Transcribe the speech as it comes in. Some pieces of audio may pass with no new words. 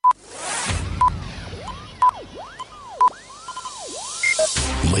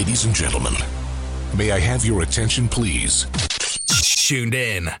Ladies and gentlemen, may I have your attention, please? Tuned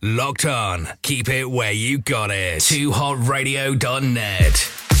in, locked on, keep it where you got it. 2hotradio.net.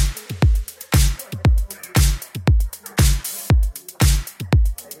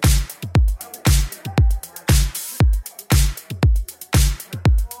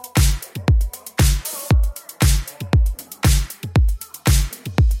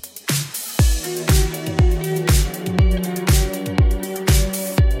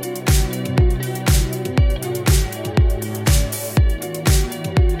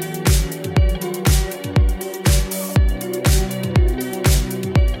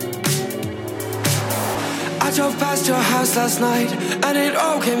 Last night, and it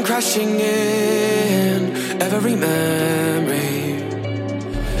all came crashing in. Every memory,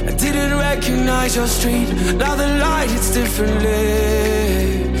 I didn't recognize your street. Now the light hits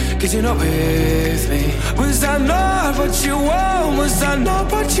differently, 'cause you're not with me. Was that not what you want? Was that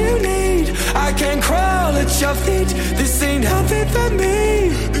not what you need? I can't crawl at your feet. This ain't healthy for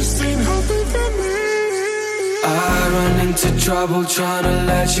me. This ain't healthy for me. I run into trouble trying to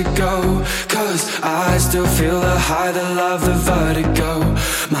let you go, 'cause I still feel the high, the love, the vertigo.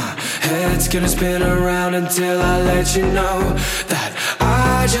 My head's gonna spin around until I let you know that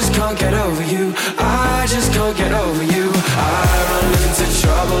I just can't get over you. I just can't get over you. I run into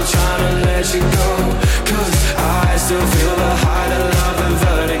trouble trying to let you go, 'cause I still feel the high, the love, the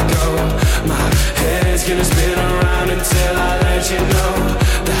vertigo. My head's gonna spin around until I let you know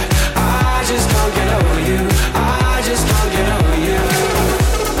that I just can't get over you. I just can't get over you.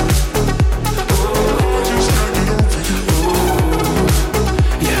 Ooh,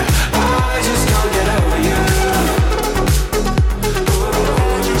 yeah, I just can't get over you.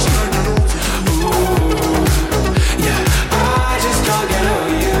 Ooh, yeah, I just can't get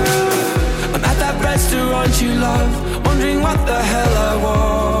over you. I'm at that restaurant you love, wondering what the hell I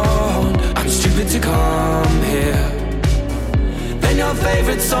want. I'm stupid to come here. Then your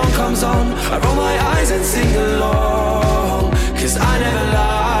favorite song comes on, I roll my eyes and sing along, 'cause I never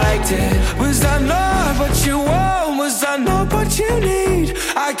liked it. Was that not what you want? Was that not what you need?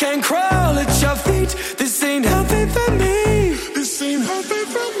 I can't crawl at your feet. This ain't healthy for me. This ain't healthy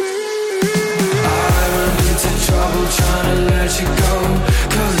for me. I run into trouble trying to let you go,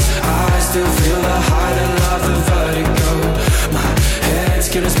 'cause I still feel the high, the love, the vertigo. My head's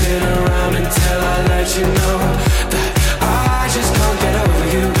gonna spin around until I let you know that I just can't get over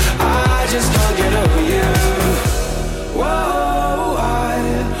you. I just can't get over you. Whoa, I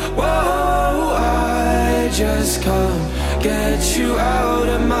just can't get you out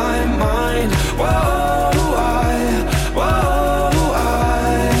of my mind. Whoa, I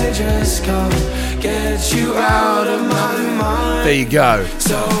just can't get you out of my mind. There you go.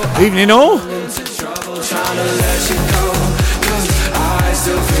 So evening all.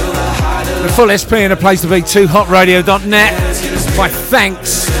 The full SP and a place to be, 2hotradio.net. My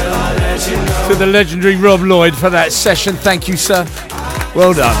thanks to the legendary Rob Lloyd for that session. Thank you, sir.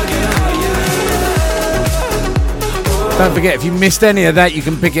 Well done. Don't forget, if you missed any of that, you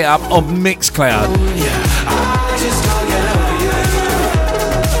can pick it up on Mixcloud.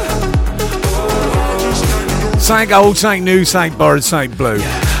 Something old, something new, something borrowed, something blue.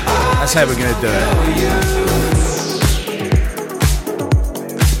 That's how we're going to do it.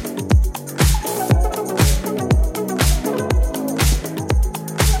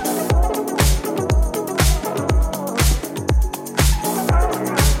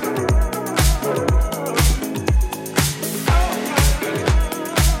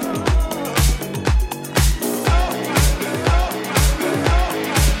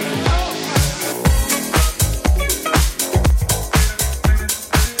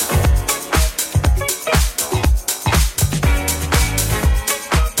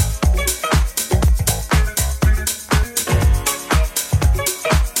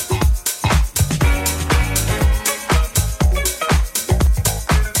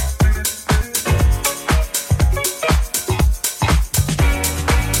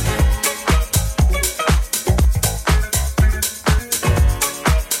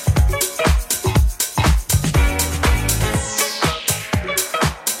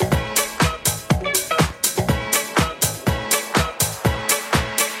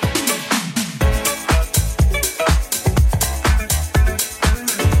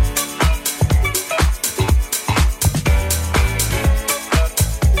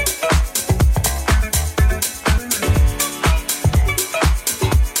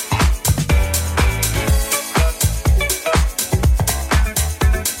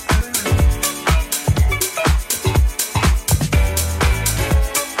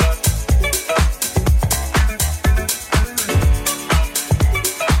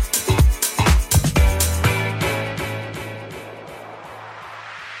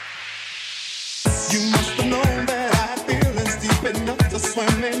 to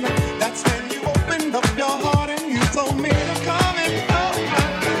swimming. That's when you opened up your heart and you told me to come and hold my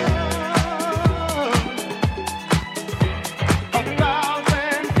love.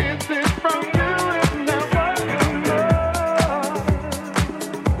 1,000 kisses from you is never enough.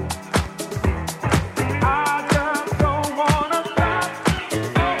 I just don't wanna stop.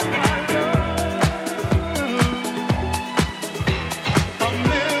 A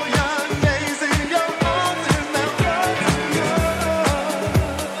million days in your arms is never enough.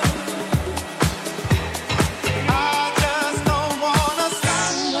 I just don't wanna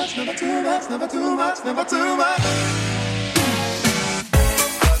stop. Never too much, never too much, never too much.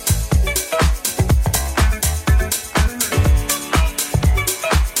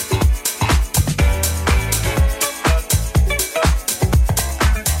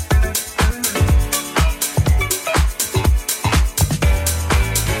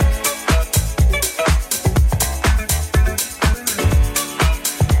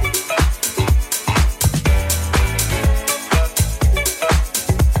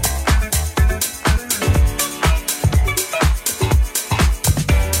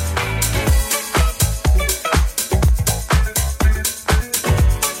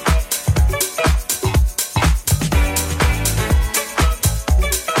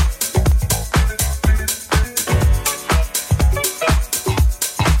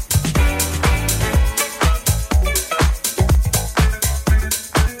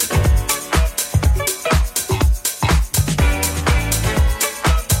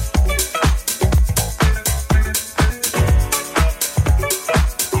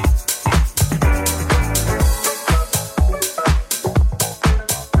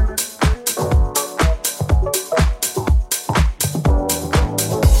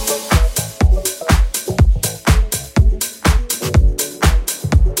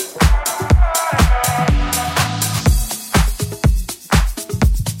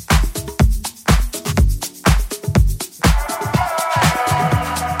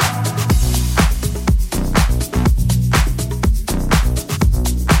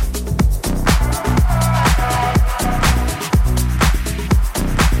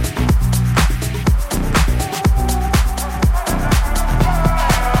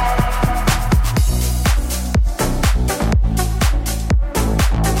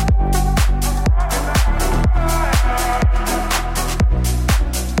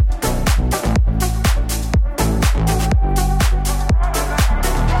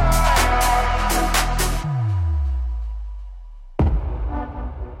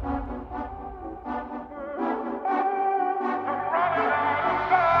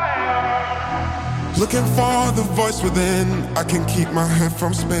 Looking for the voice within, I can keep my head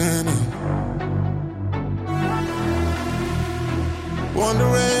from spinning.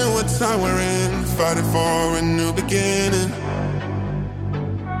 Wondering what time we're in, fighting for a new beginning.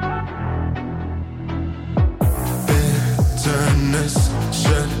 Bitterness,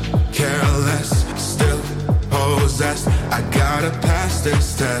 should care less, still possessed. I gotta pass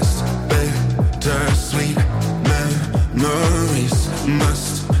this test. Bittersweet memories,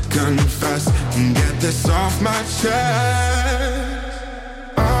 must confess and get this off my chest.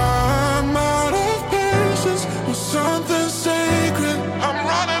 I'm out of patience with something sacred. I'm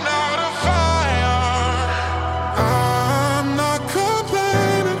running out of fire. I'm not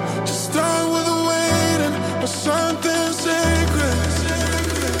complaining, just done with waiting for something sacred.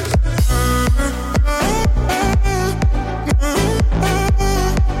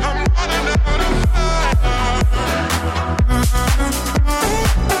 I'm running out of fire.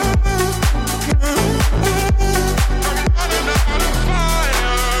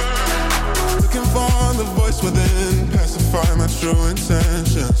 Looking for the voice within, pacify my true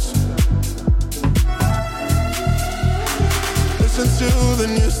intentions. Listen to the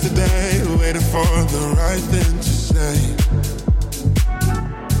news today, waiting for the right thing to say.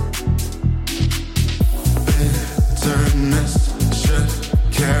 Bitterness, should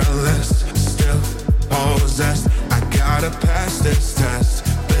care less, still possessed. I gotta pass this test.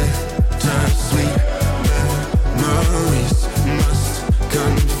 Bittersweet memories, must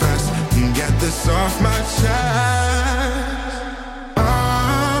confess and get this off my chest.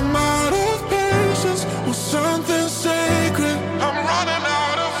 I'm out of patience with something sacred. I'm running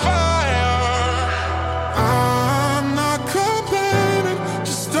out of fire. I'm not complaining,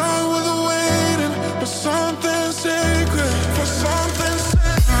 just done with waiting for something sacred, for something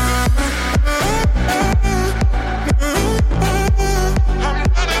sacred. I'm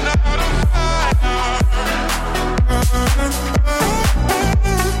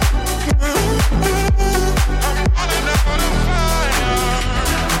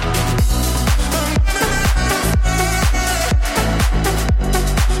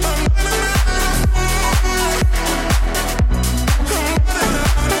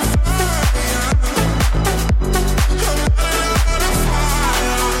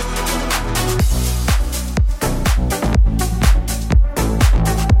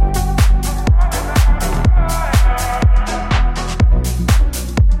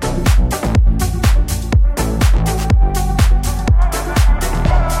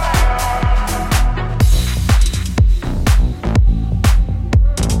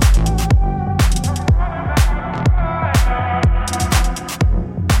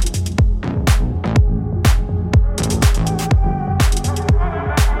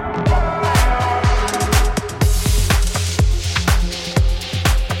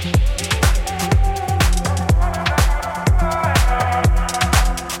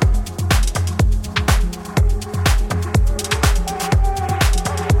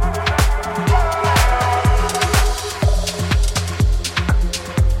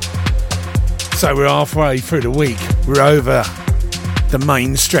So we're halfway through the week. We're over the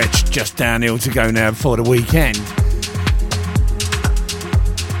main stretch, just downhill to go now before the weekend.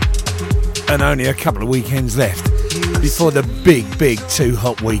 And only a couple of weekends left before the big Too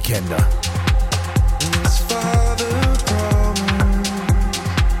Hot weekender.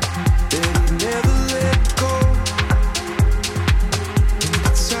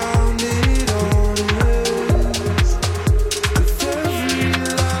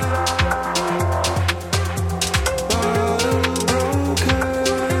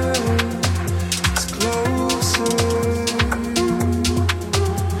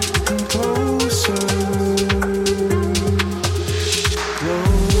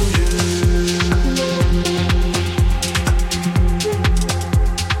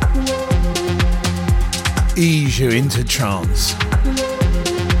 Ease you into trance.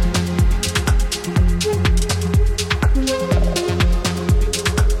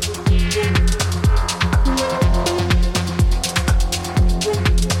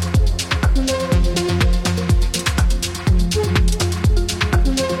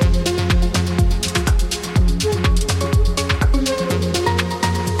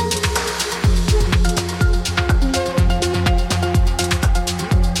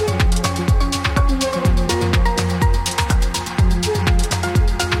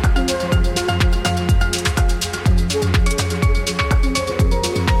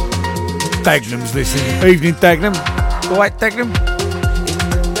 Dagnam's listening. Evening, Dagnam. All right, Dagnam?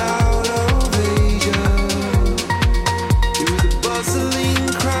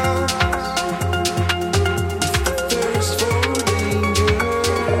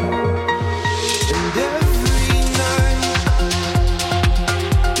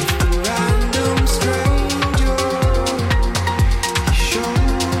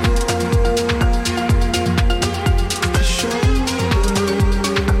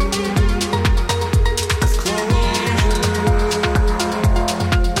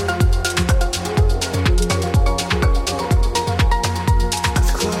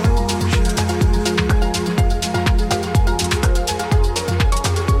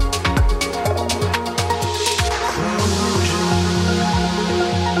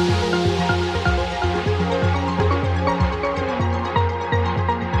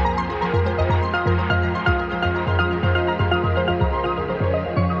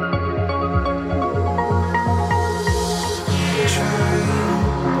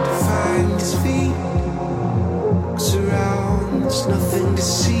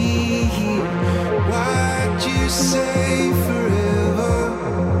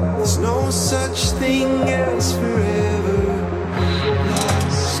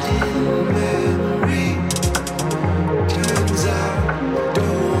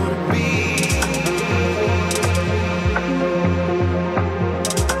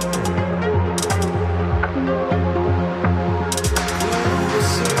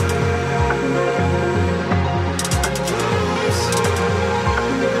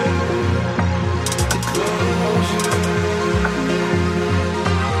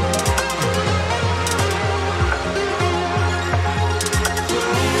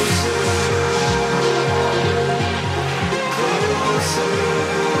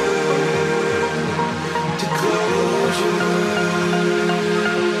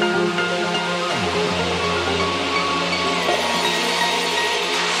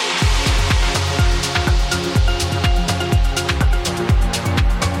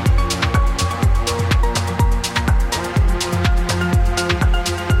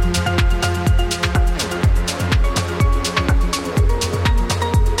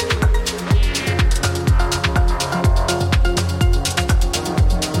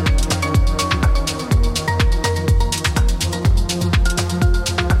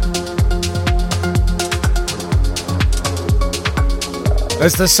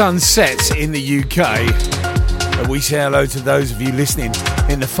 As the sun sets in the UK, we say hello to those of you listening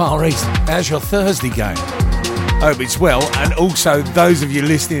in the Far East. How's your Thursday going? Hope it's well. And also those of you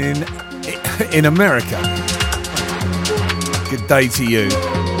listening in America, good day to you.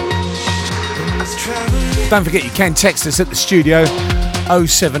 Don't forget you can text us at the studio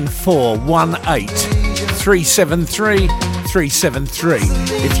 07418 373 373.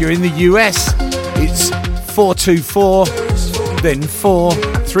 If you're in the US, it's 424 then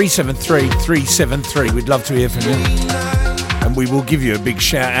 373 373. We'd love to hear from you, and we will give you a big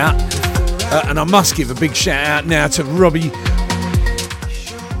shout out. And I must give a big shout out now to Robbie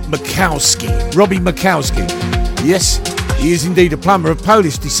Makowski. Robbie Makowski. Yes, he is indeed a plumber of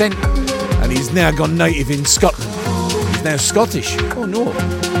Polish descent, and he's now gone native in Scotland. He's now Scottish. Oh no.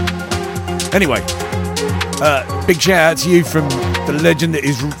 Anyway, big shout out to you from the legend that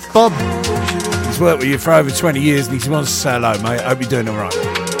is Bob. worked with you for over 20 years and he wants to say hello, mate. I hope you're doing all right.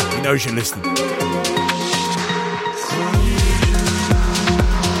 He knows you're listening.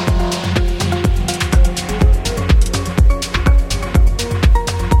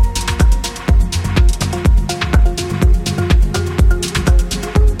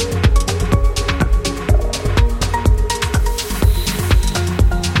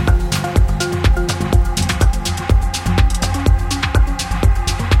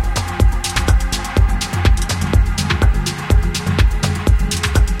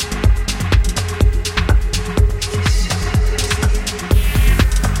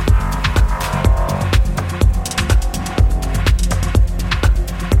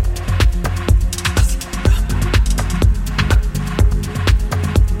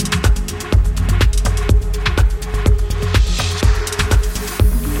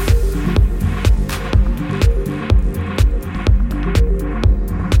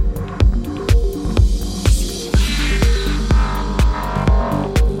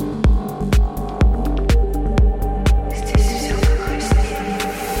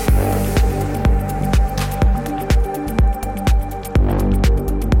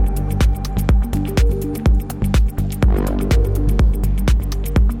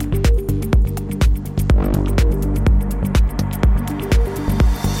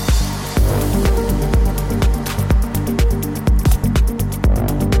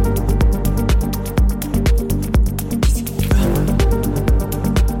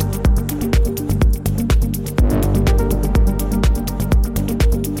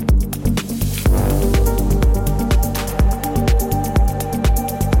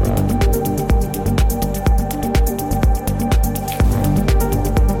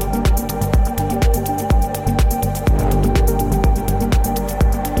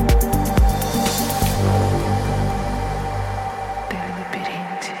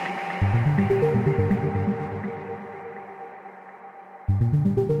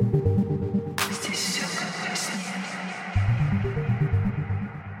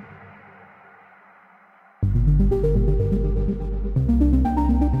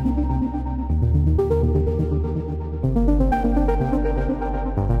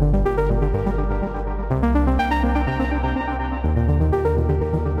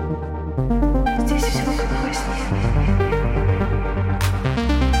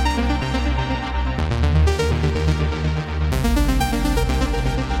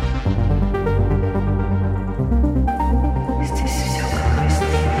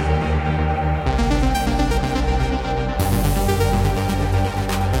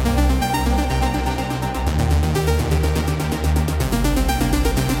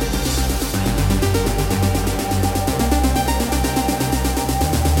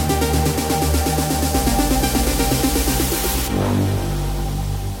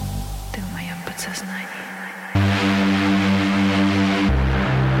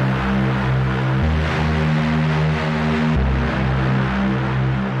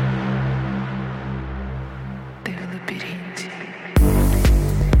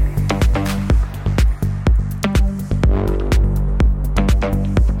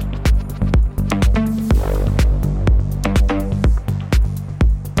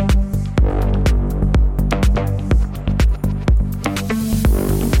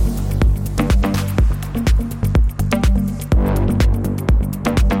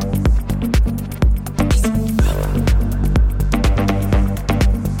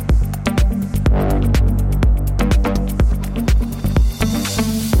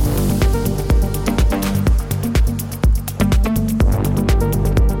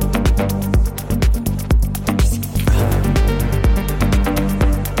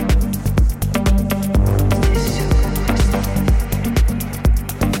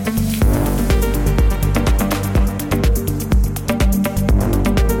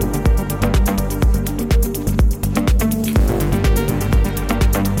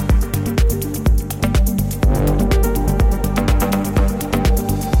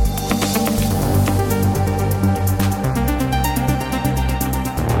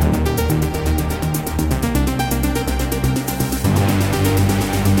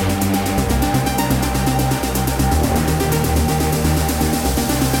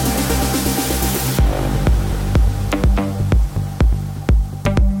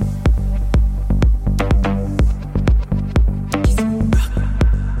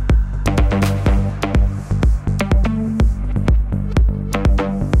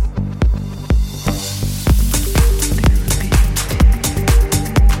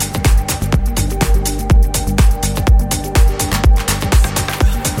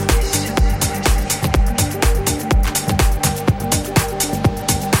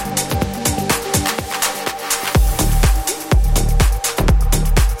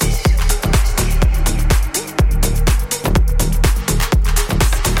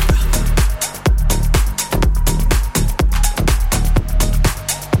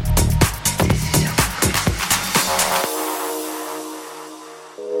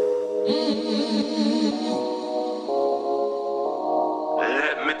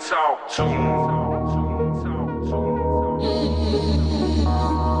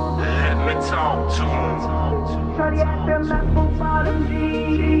 Shawty at them apple bottom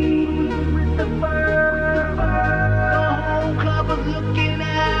jeans with the fur. The whole club was looking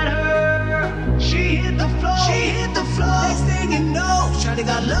at her. She hit the floor. Next thing you know, Shawty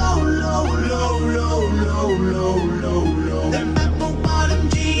got low. Them apple bottom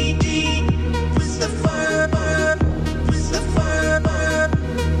jeans with the fur.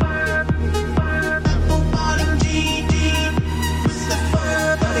 Apple bottom jeans with the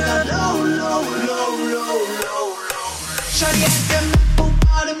fur. Shawty got low. Shawty at them apple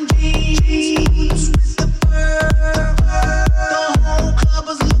bottom jeans with the fur. The whole club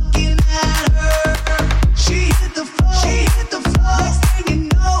was looking at her. She hit the floor. Next thing you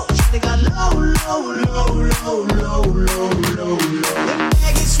know, Shawty got low. Them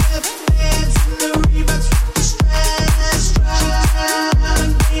baggy sweatpants and the Reeboks with the stress.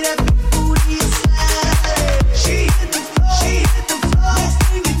 Made that big booty slap. She hit the floor. Next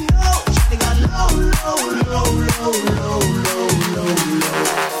thing you know, Shawty got low.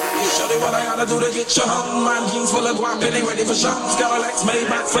 Shawty, what I gotta do to get you home? My jeans full of guap and they ready for shows. Cadillacs made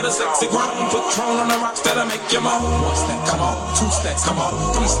back for the sexy grown. Put Tron on the rocks that'll make you moan. 1 step, come on. 2 steps, come on.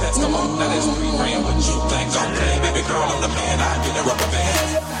 3 steps, come on. Now there's 3 grand, what you think? Okay, baby girl, I'm the man. I get a rubber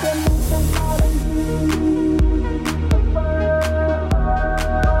band.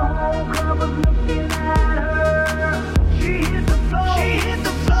 She hit the floor.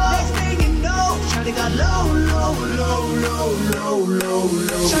 Next thing you know, Shawty got low.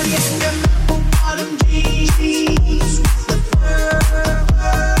 Shawty at them apple bottom jeans with the fur.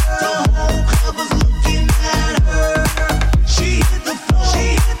 The whole club was looking at her. She hit the floor.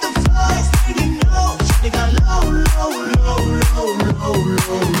 Next thing you know, Shawty got low.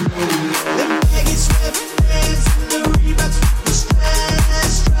 Them baggy sweatpants and the Reeboks with the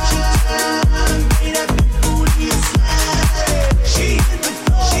stress. Made that big booty slap. She hit the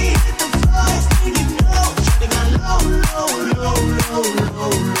floor. Next thing you know, Shawty got low.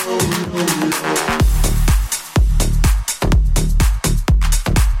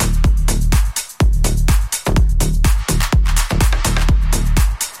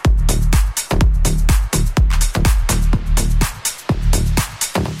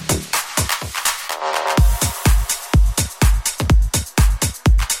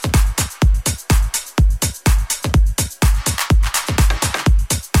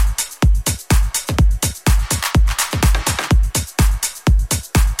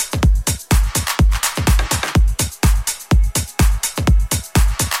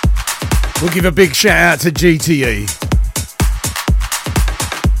 We'll give a big shout out to GTE.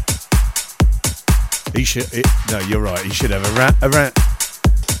 He should. No, you're right. He should have a round.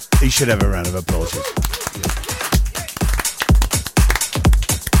 He should have a round of applause.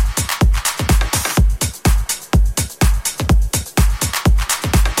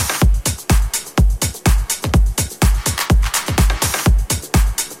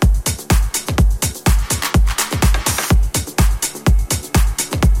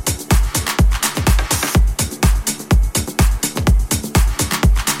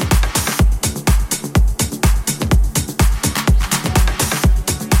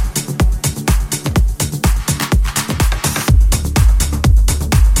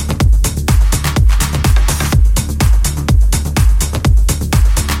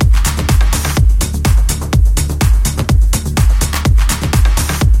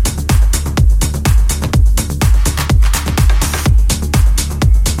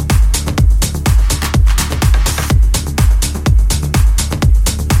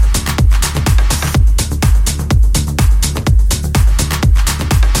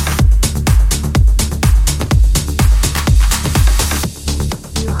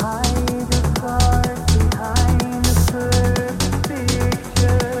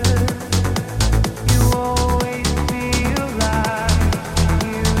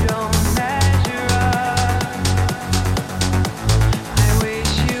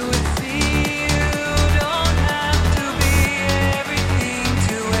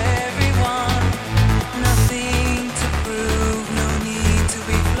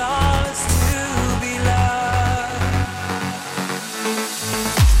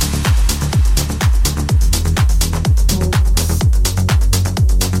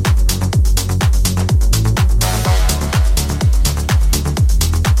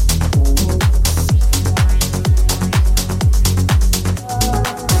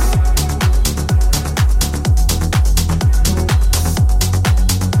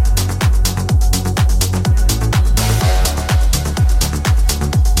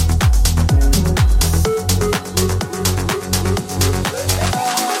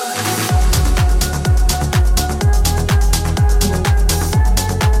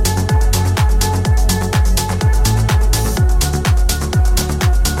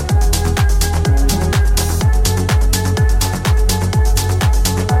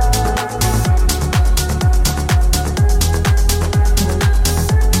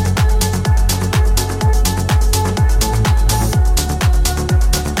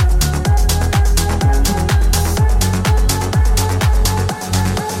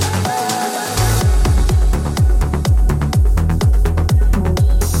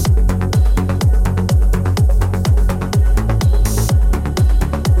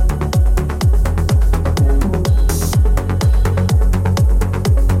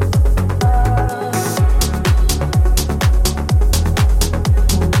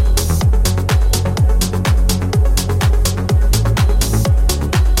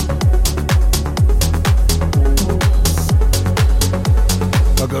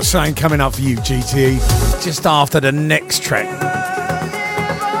 something coming up for you, GTE, just after the next track,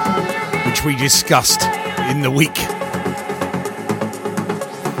 which we discussed in the week.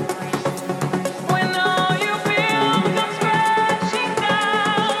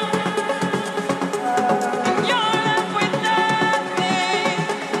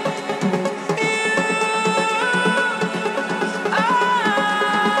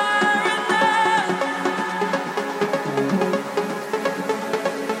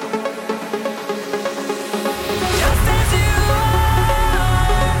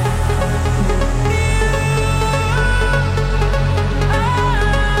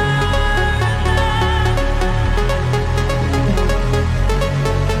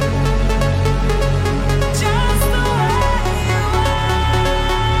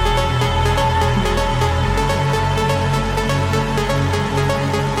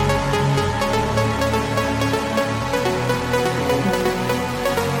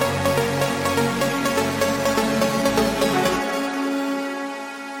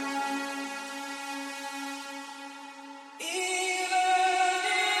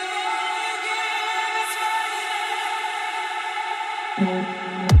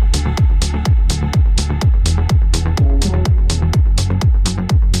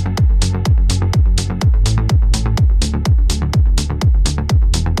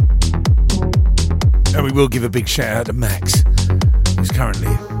 We'll give a big shout out to Max, who's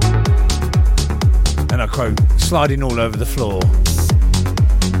currently, and I quote, sliding all over the floor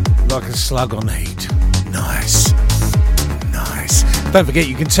like a slug on heat. Nice. Don't forget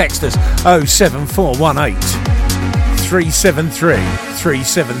you can text us 07418 373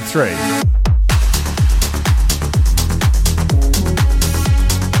 373.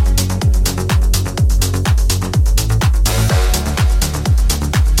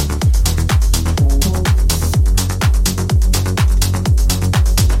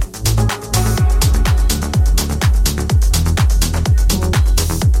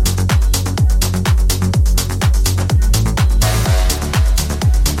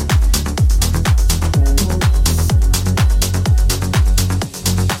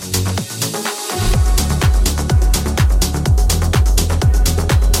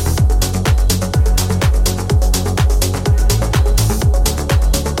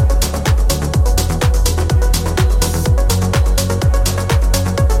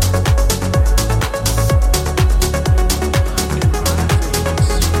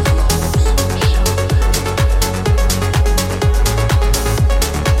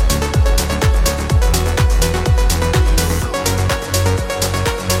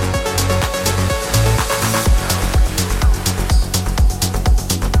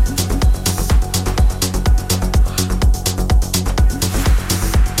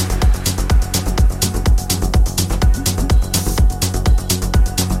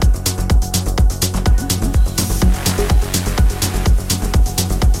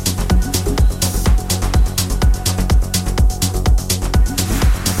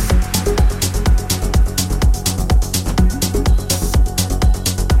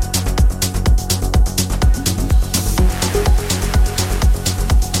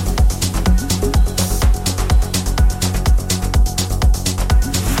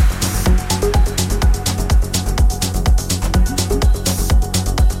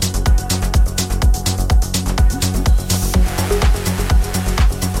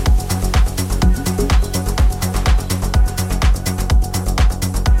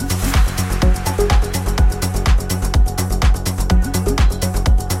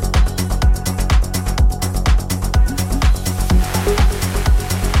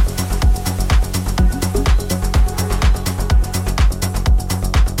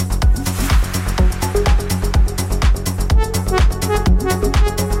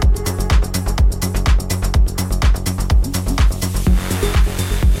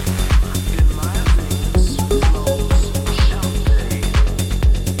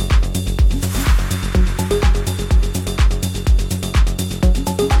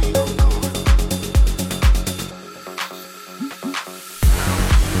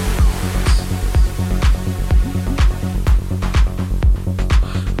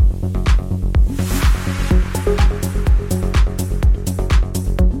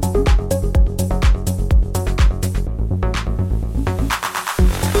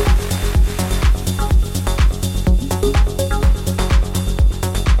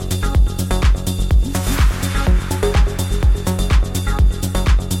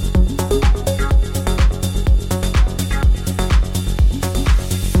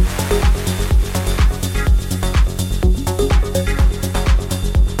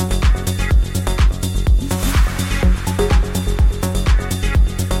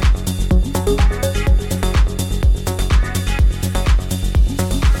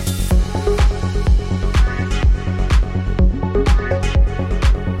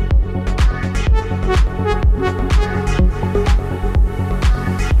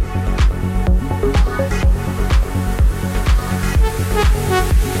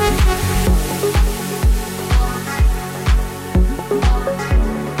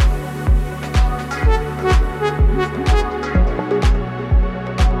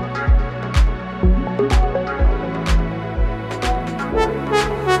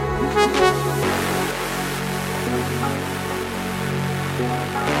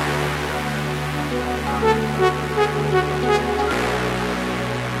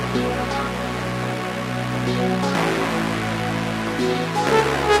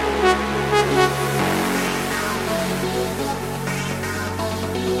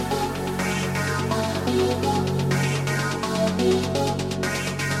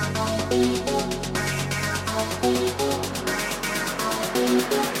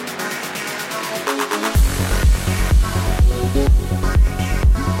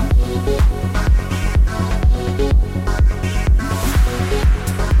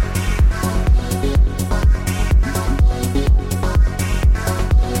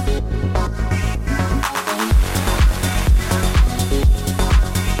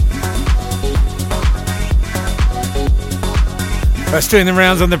 That's doing the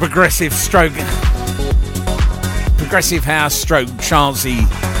rounds on the progressive house stroke chancy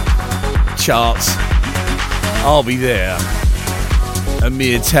charts. I'll be there.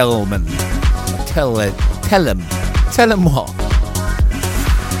 Amir Tellman. Tell him what?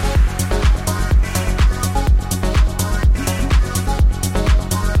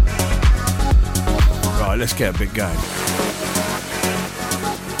 Right, let's get a bit going.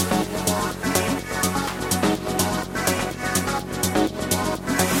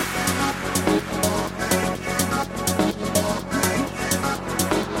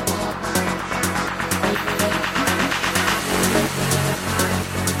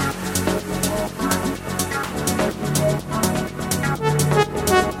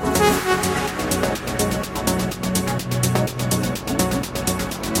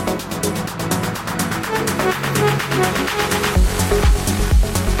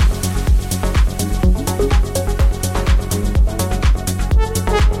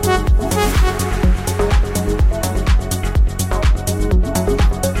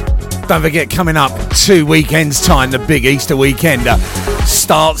 Don't forget, coming up 2 weekends time, the big Easter weekend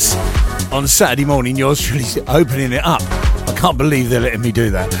starts on Saturday morning. Yours truly opening it up. I can't believe they're letting me do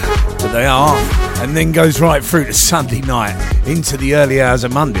that, but they are. And then goes right through to Sunday night into the early hours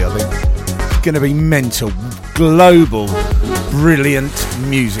of Monday. I think it's going to be mental, global, brilliant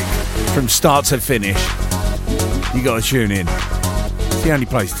music from start to finish. You got to tune in. It's the only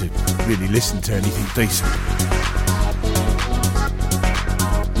place to really listen to anything decent.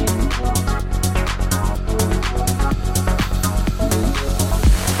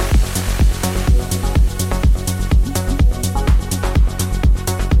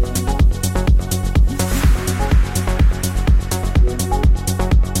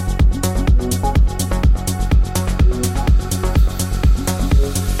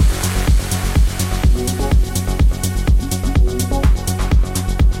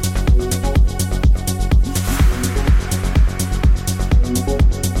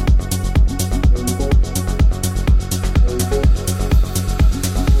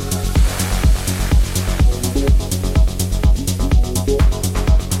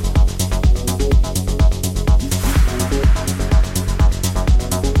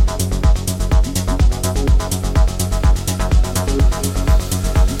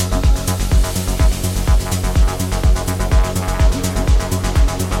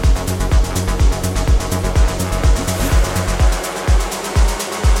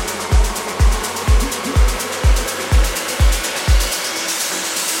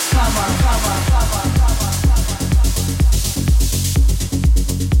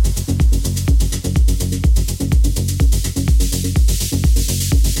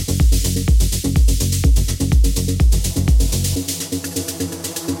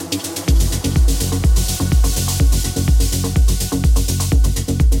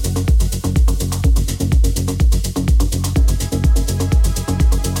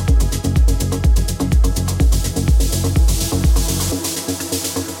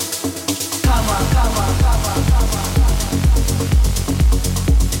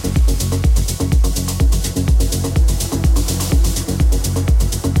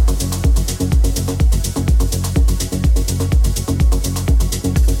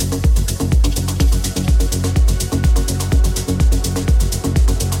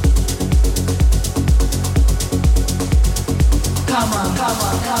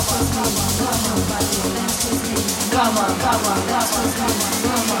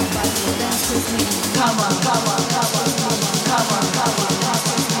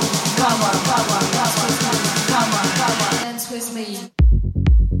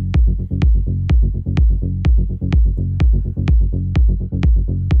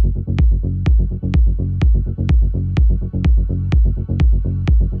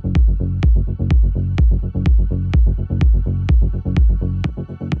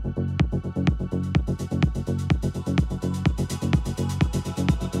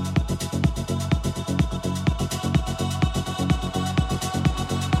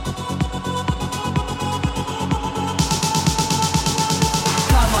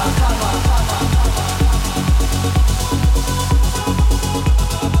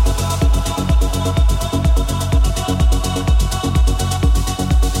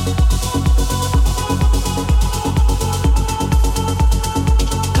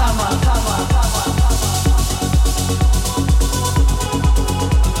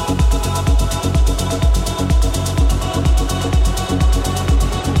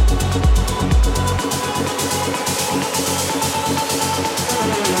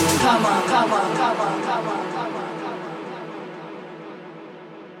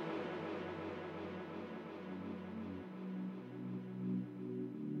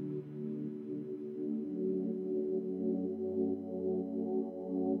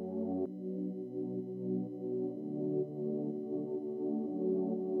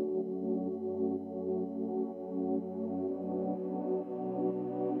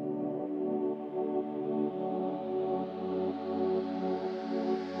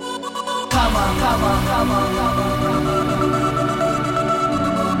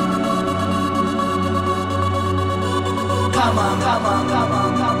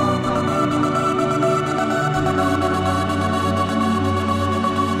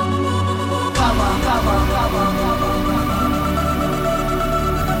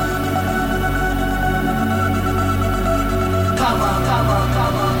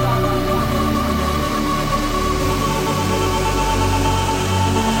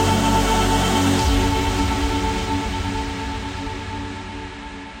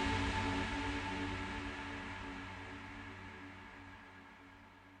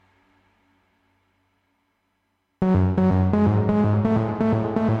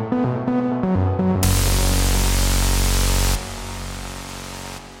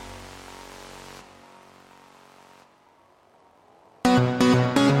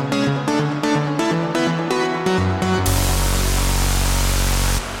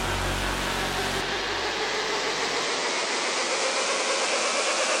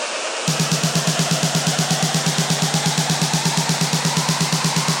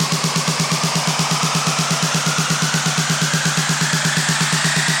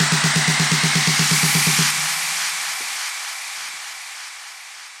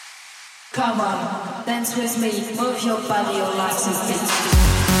 Come on, dance with me, move your body, your legs and feet.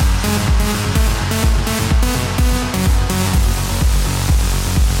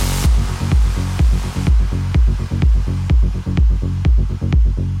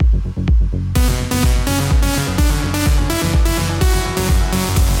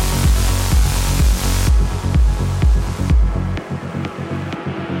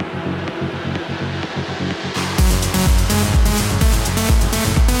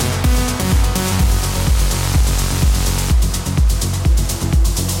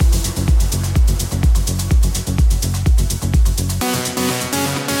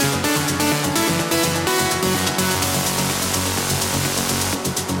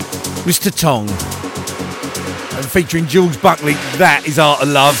 Mr. Tong, and featuring Jules Buckley. That is Art of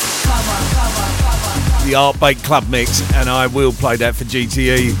Love, the Art Bake Club mix, and I will play that for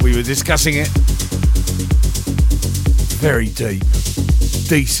GTE. We were discussing it. Very deep,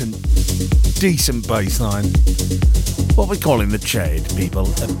 decent bass line. What we call in the trade, people,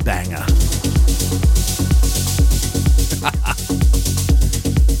 a banger.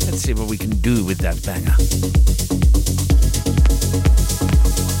 Let's see what we can do with that banger.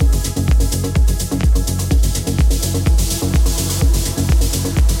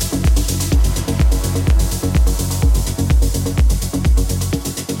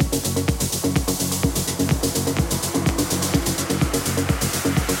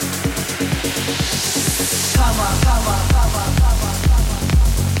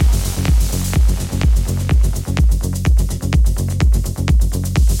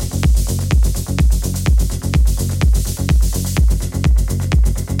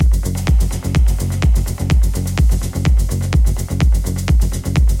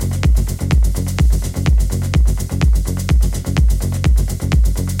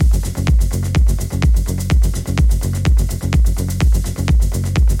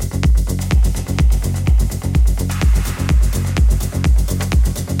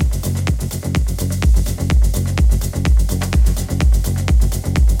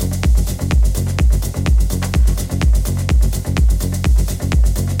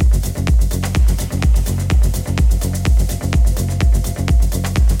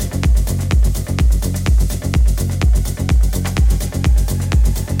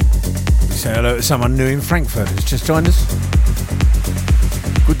 Hello to someone new in Frankfurt who's just joined us.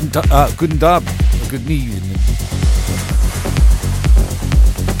 Guten Tag, good evening.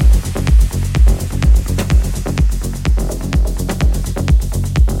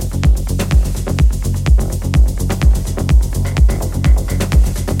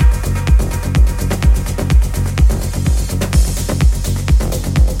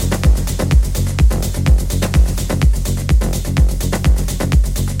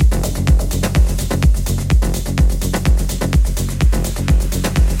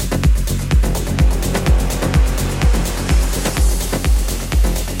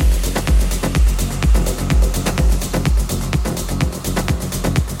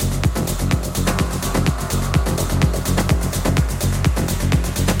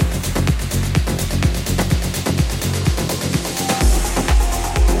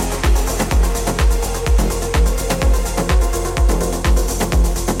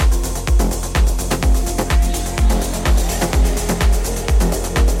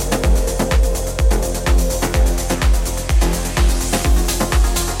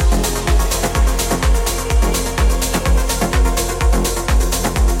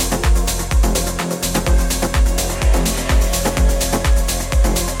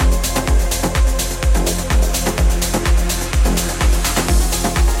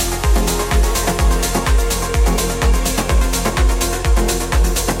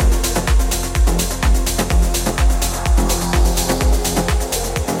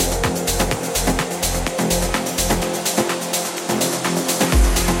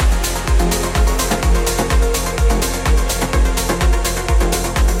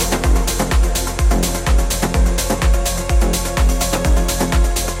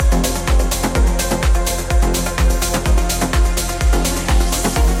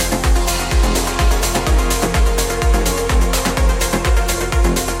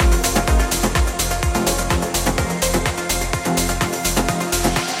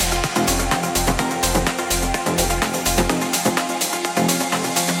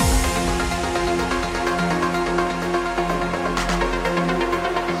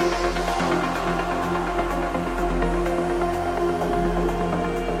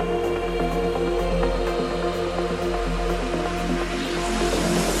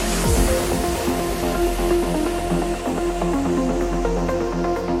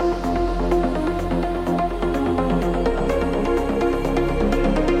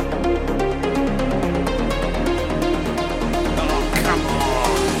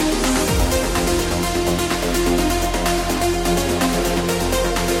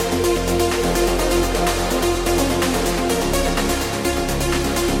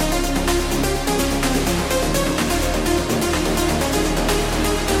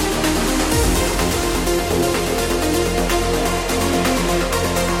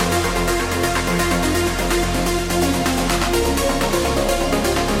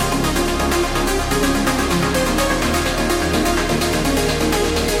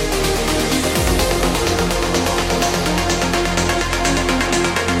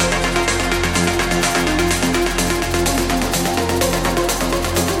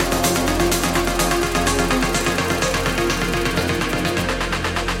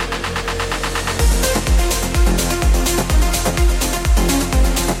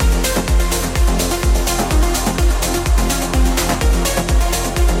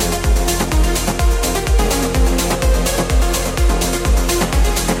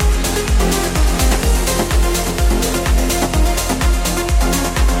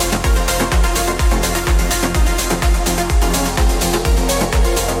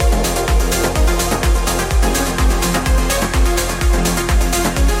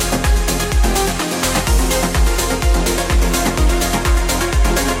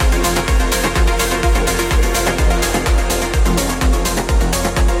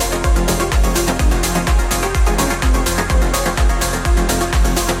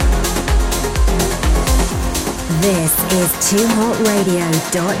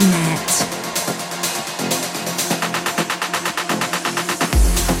 toohotradio.net.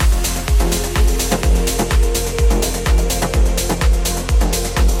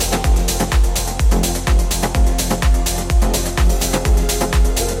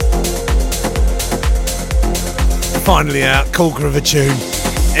 Finally out, corker of a tune.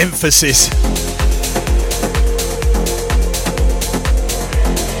 Emphasis.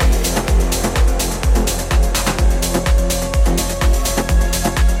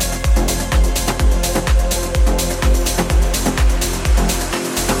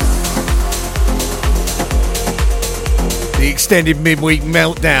 The extended midweek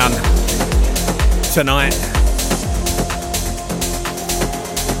meltdown tonight.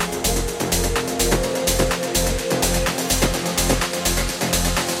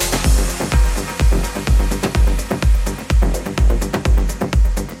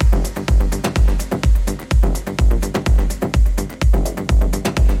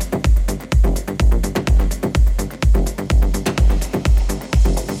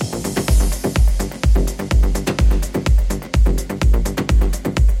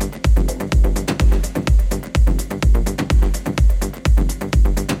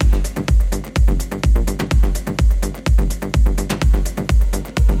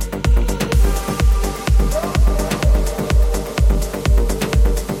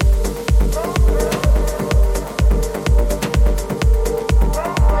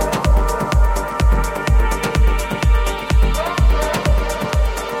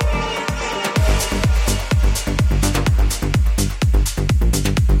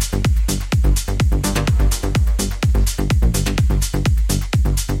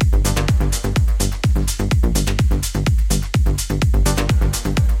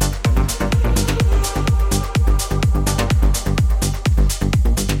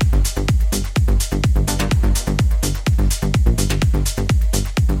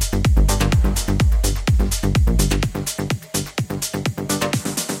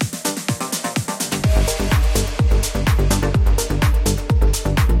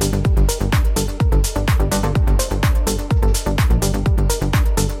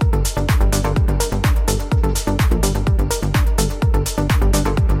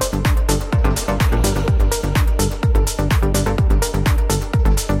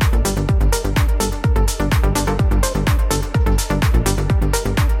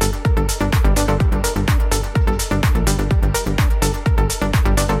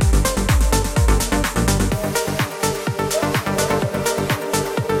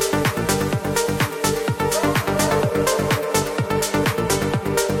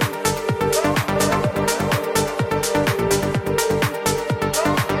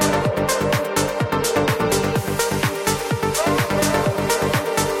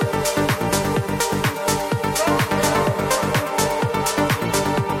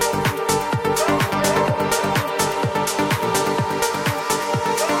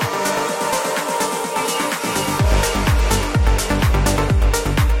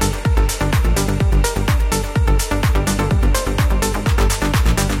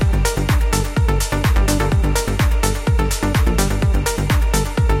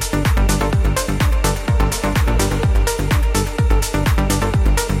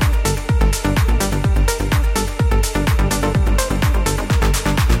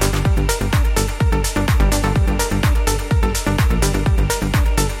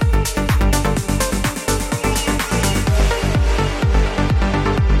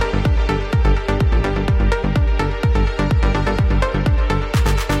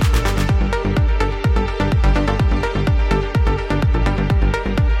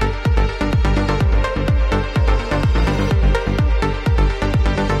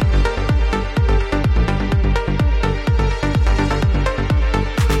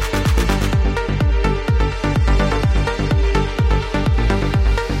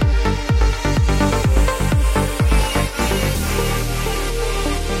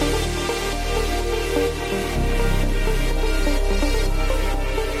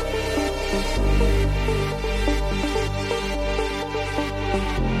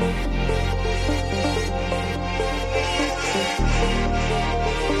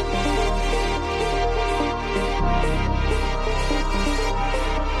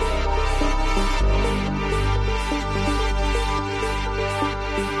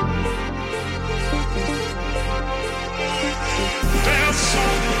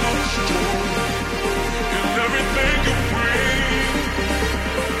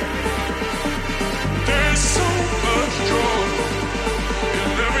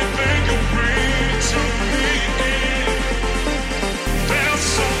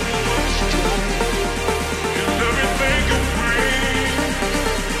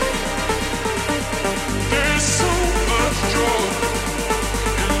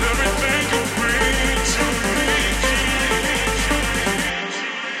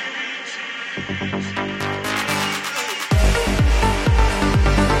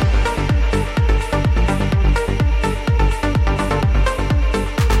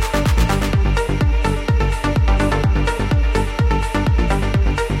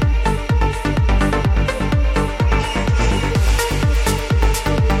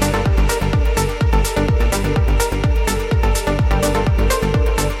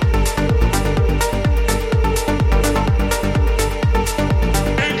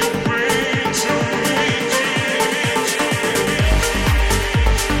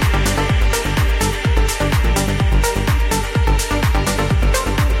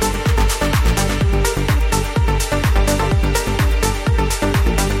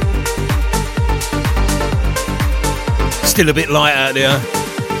 Still a bit light out there.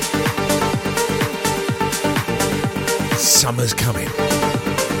 Summer's coming.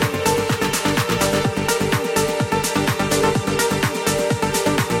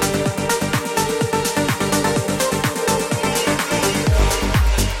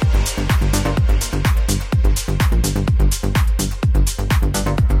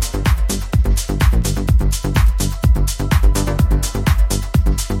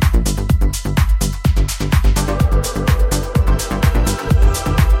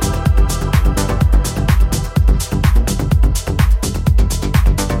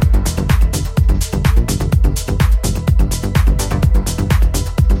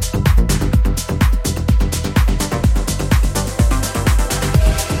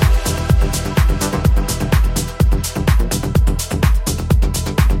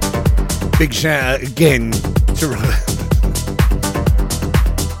 Big shout out again to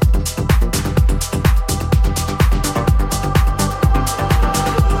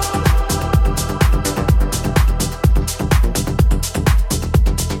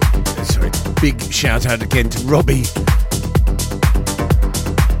big shout out again to Robbie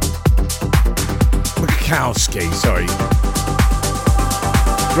Makowski, sorry.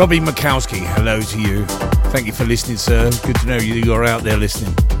 Robbie Makowski, hello to you. Thank you for listening, sir. Good to know you're out there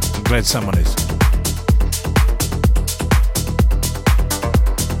listening. I'm glad someone is.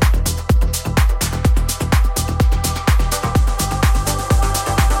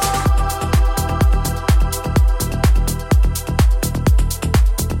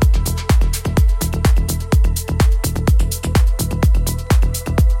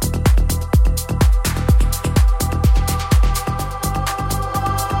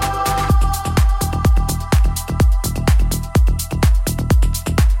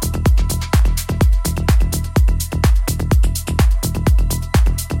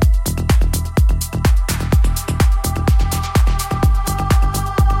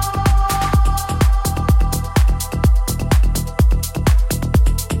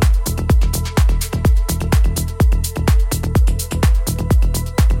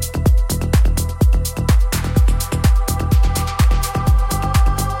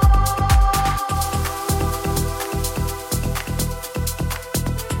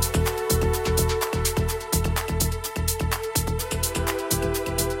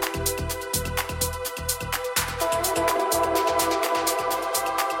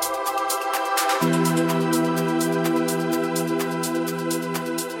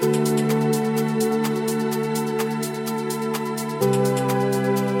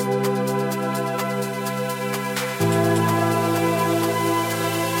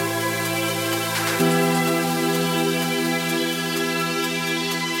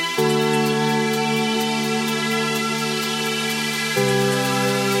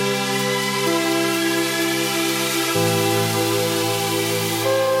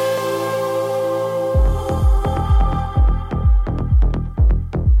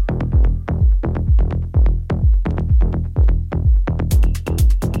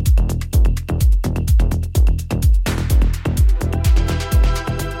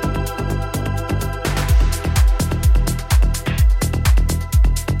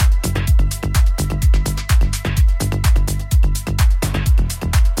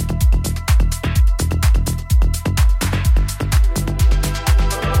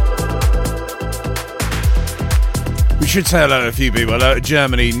 Should say hello to a few people. Hello to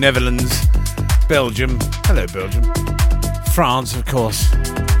Germany, Netherlands, Belgium. Hello, Belgium. France, of course.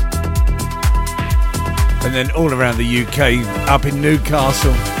 And then all around the UK, up in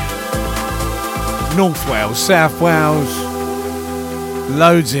Newcastle, North Wales, South Wales,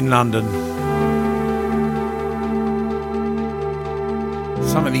 loads in London.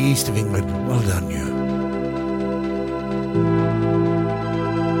 Some of the east of England. Well done, you.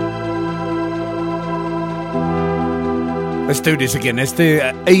 Let's do this again. Let's do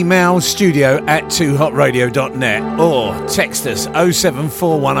email studio@2hotradio.net or text us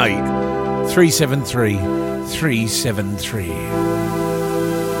 07418 373 373.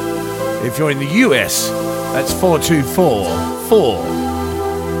 If you're in the US, that's 424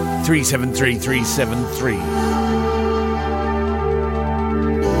 373 373.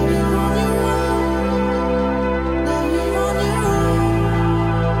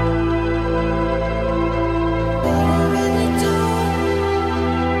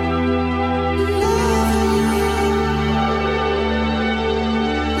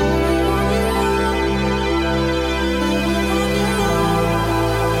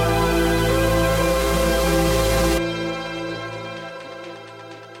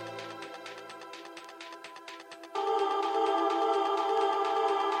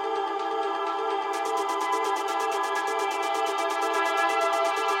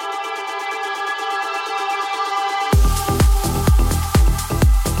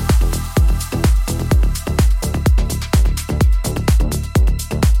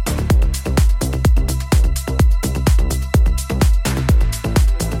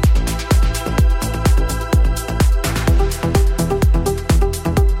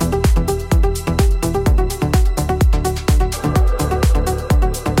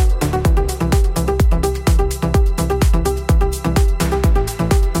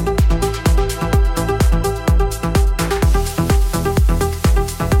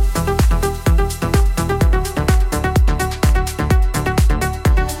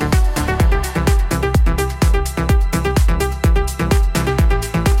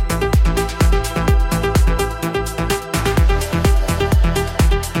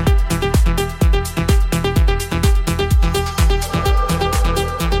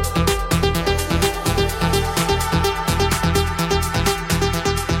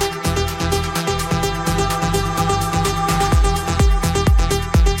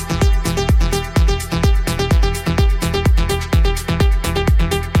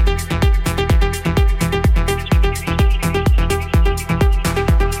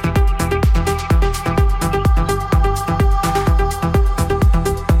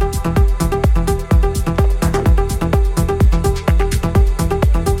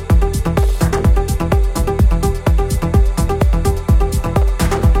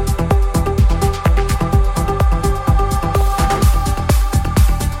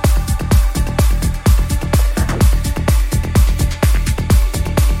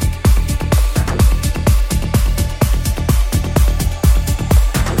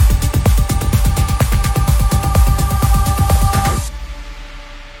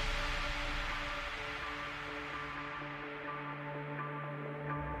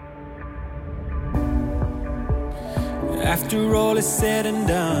 is said and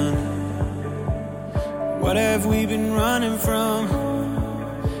done, what have we been running from?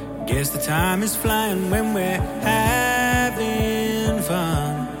 Guess the time is flying when we're having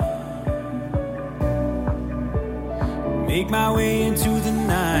fun. Make my way into the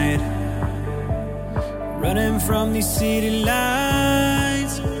night, running from these city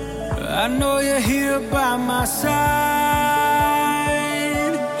lights. I know you're here by my side.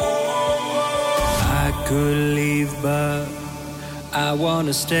 I could leave, but I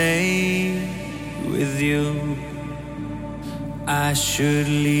wanna stay with you. I should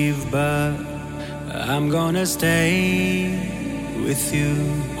leave, but I'm gonna stay with you.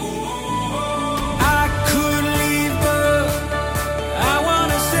 I could leave, but I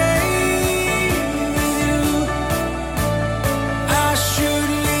wanna stay with you. I should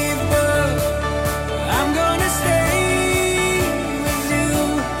leave, but I'm gonna stay with you.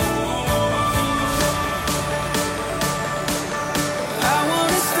 I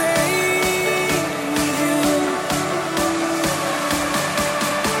wanna stay with you.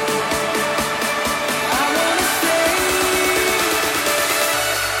 I wanna stay.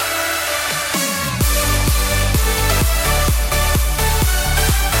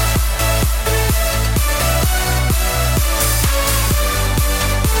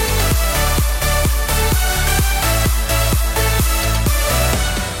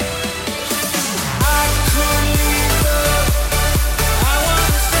 I could leave, but I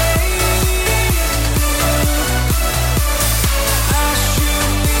wanna stay with you. I should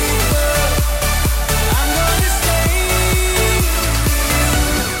leave, but I'm gonna stay with you.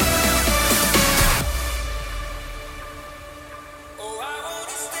 Oh, I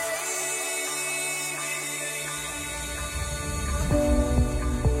wanna stay with you.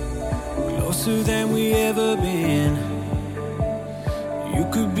 Closer than we ever been. You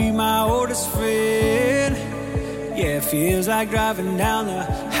could be my oldest friend. Yeah, it feels like driving down the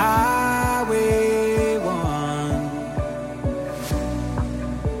highway 1.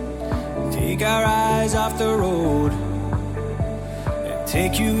 Take our eyes off the road and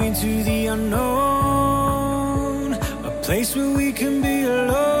take you into the unknown, a place where we can be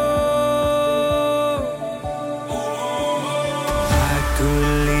alone. I could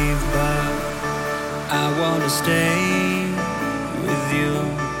leave, but I wanna stay with you.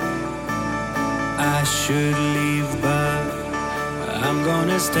 I should leave, but I'm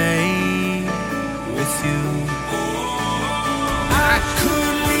gonna stay with you. I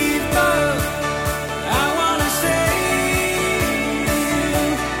could leave, but I wanna stay with you.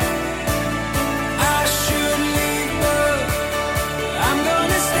 I should leave, but I'm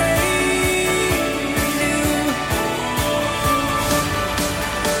gonna stay with you.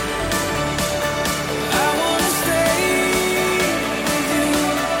 I wanna stay with you.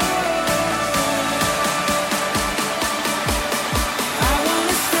 I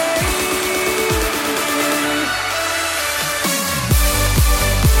wanna stay with you.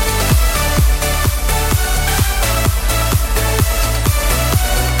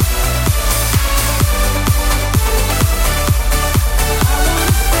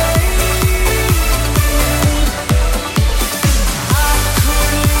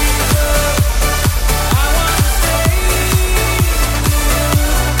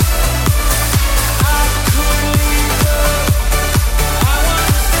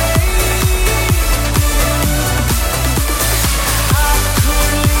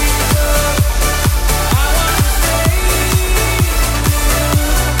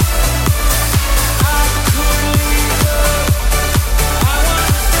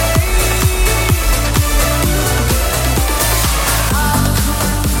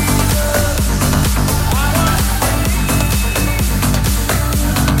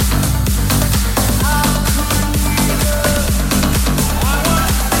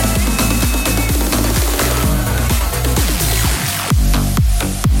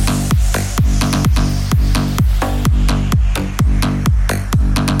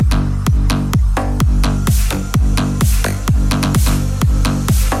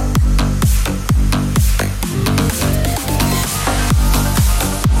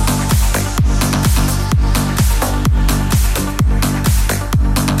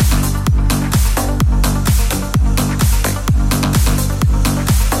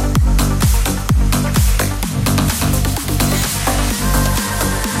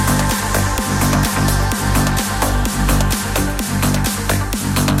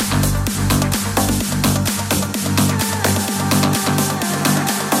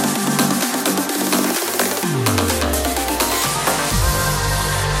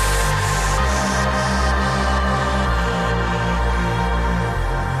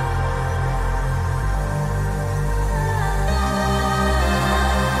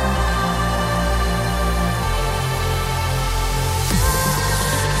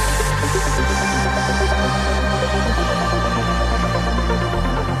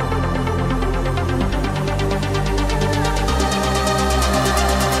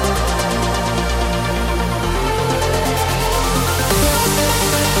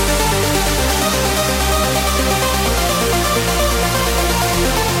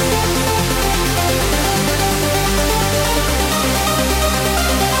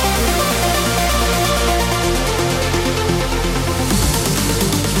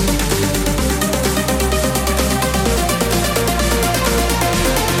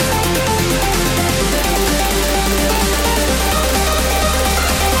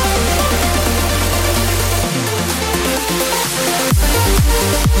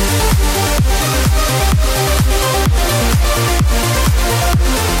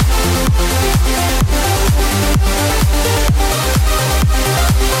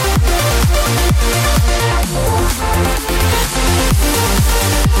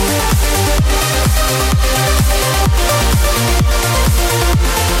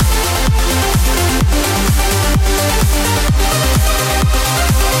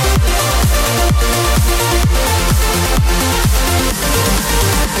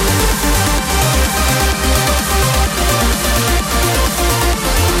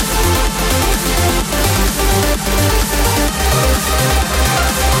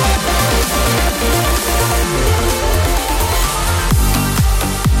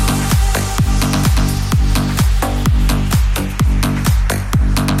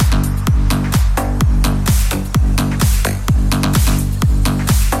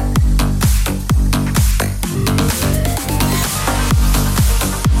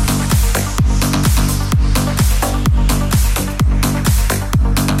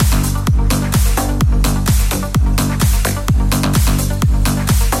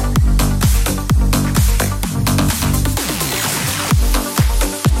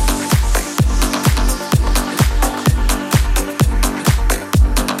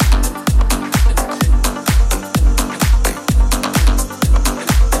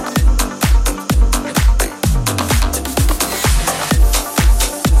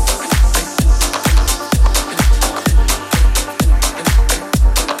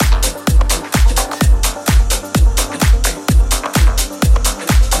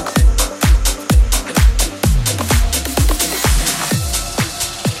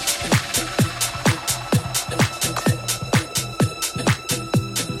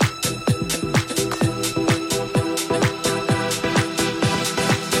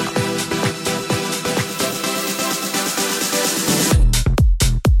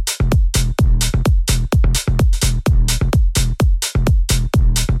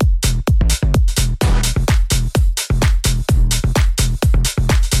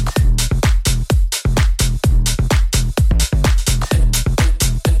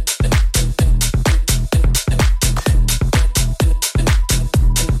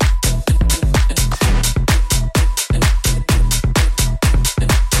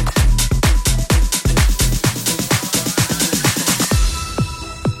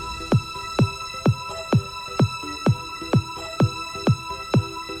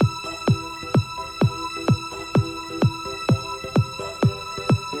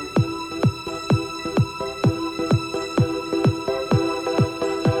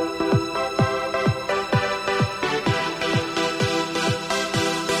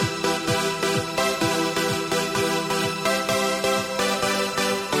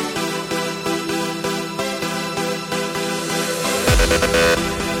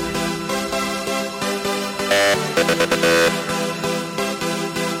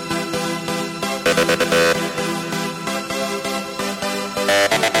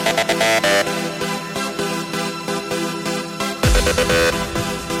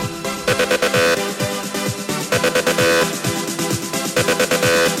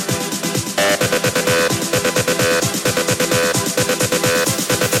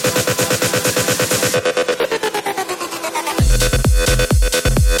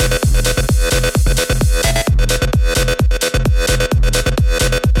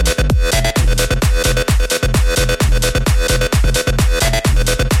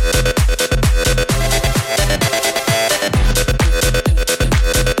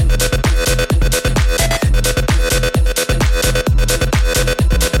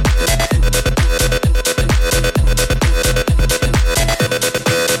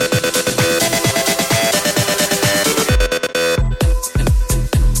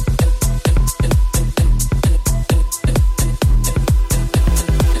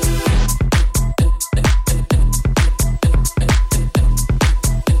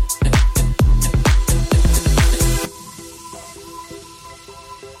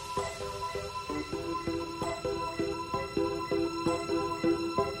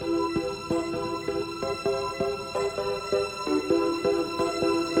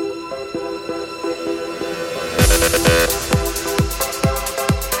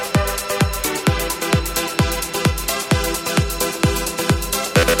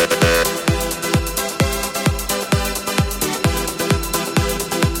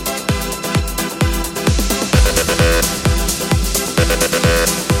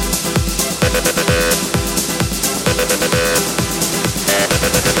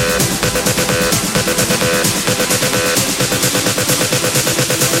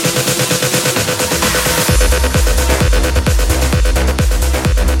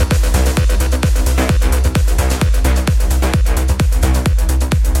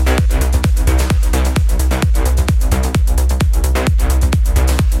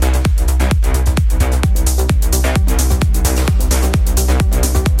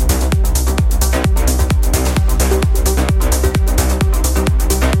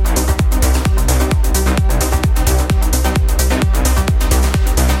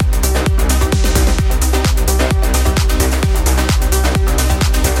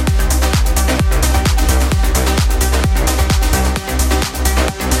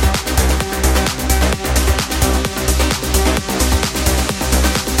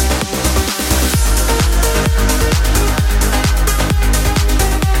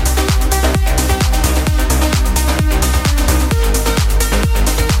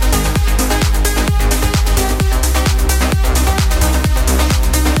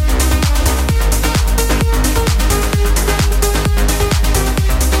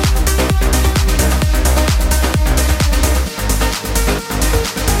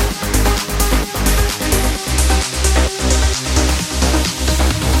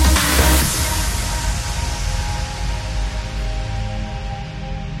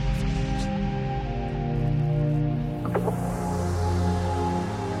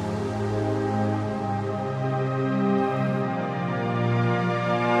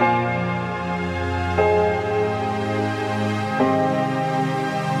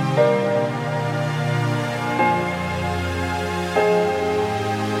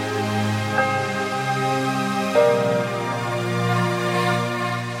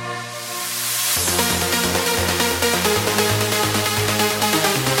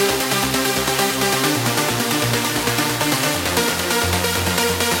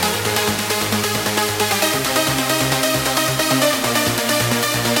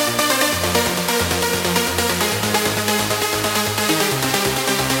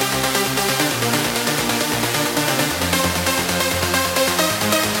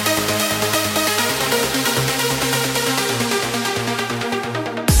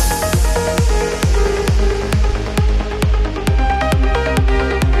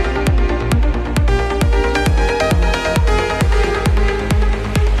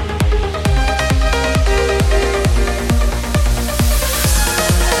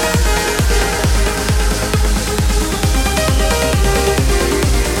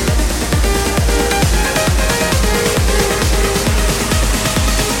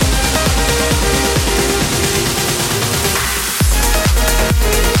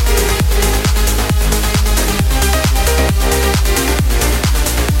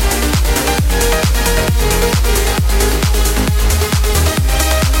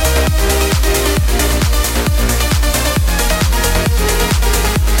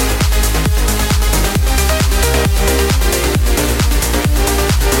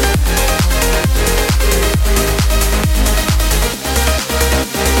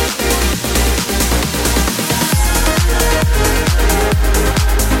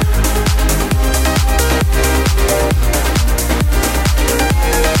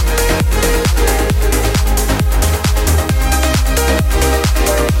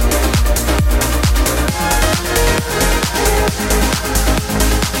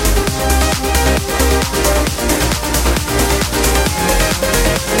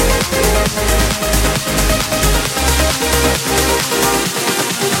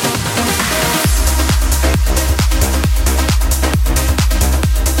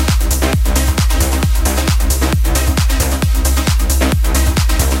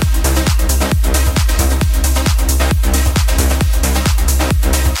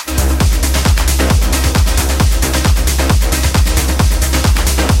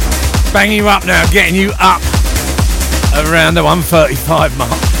 Banging you up now, getting you up around the 135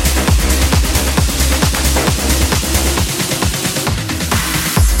 mark.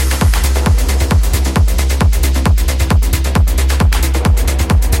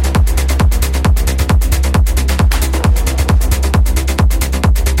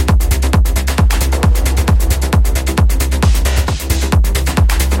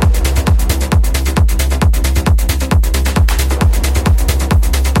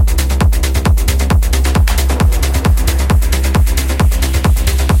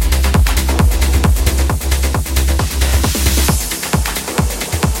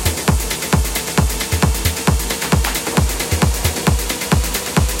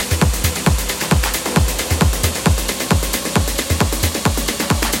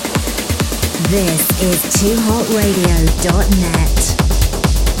 This is TooHotRadio.net.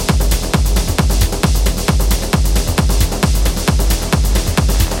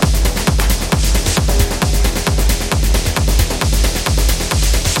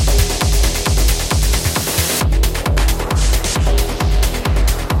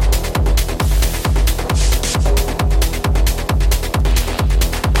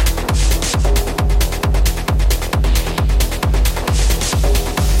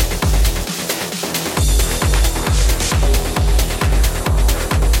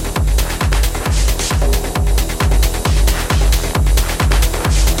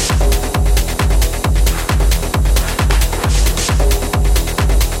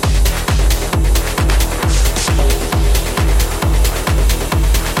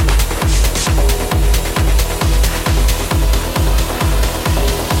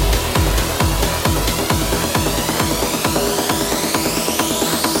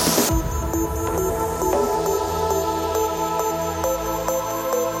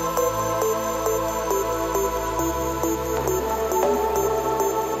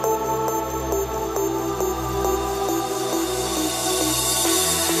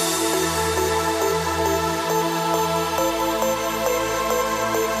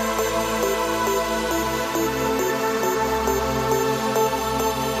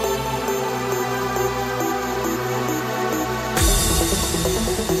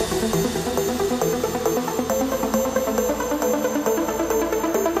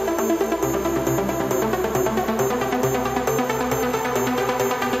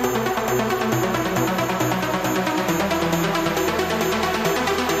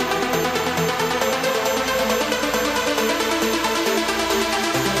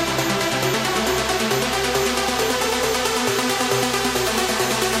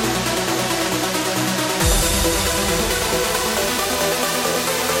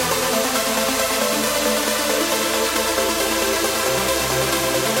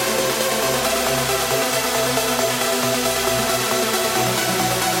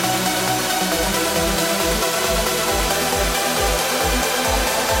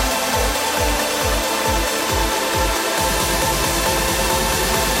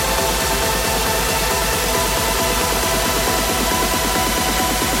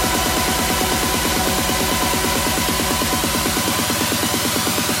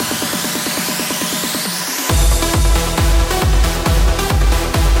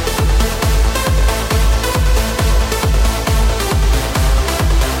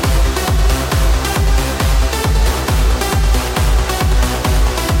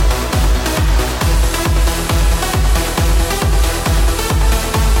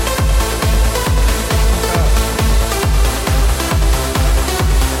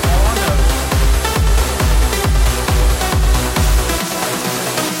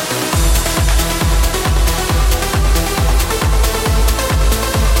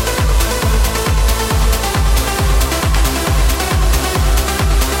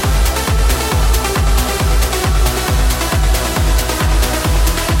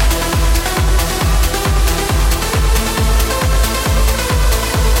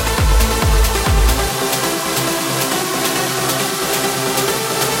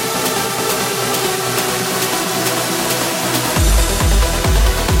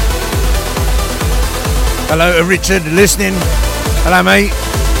 Hello to Richard listening. Hello, mate.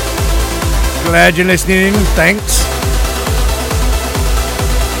 Glad you're listening. Thanks.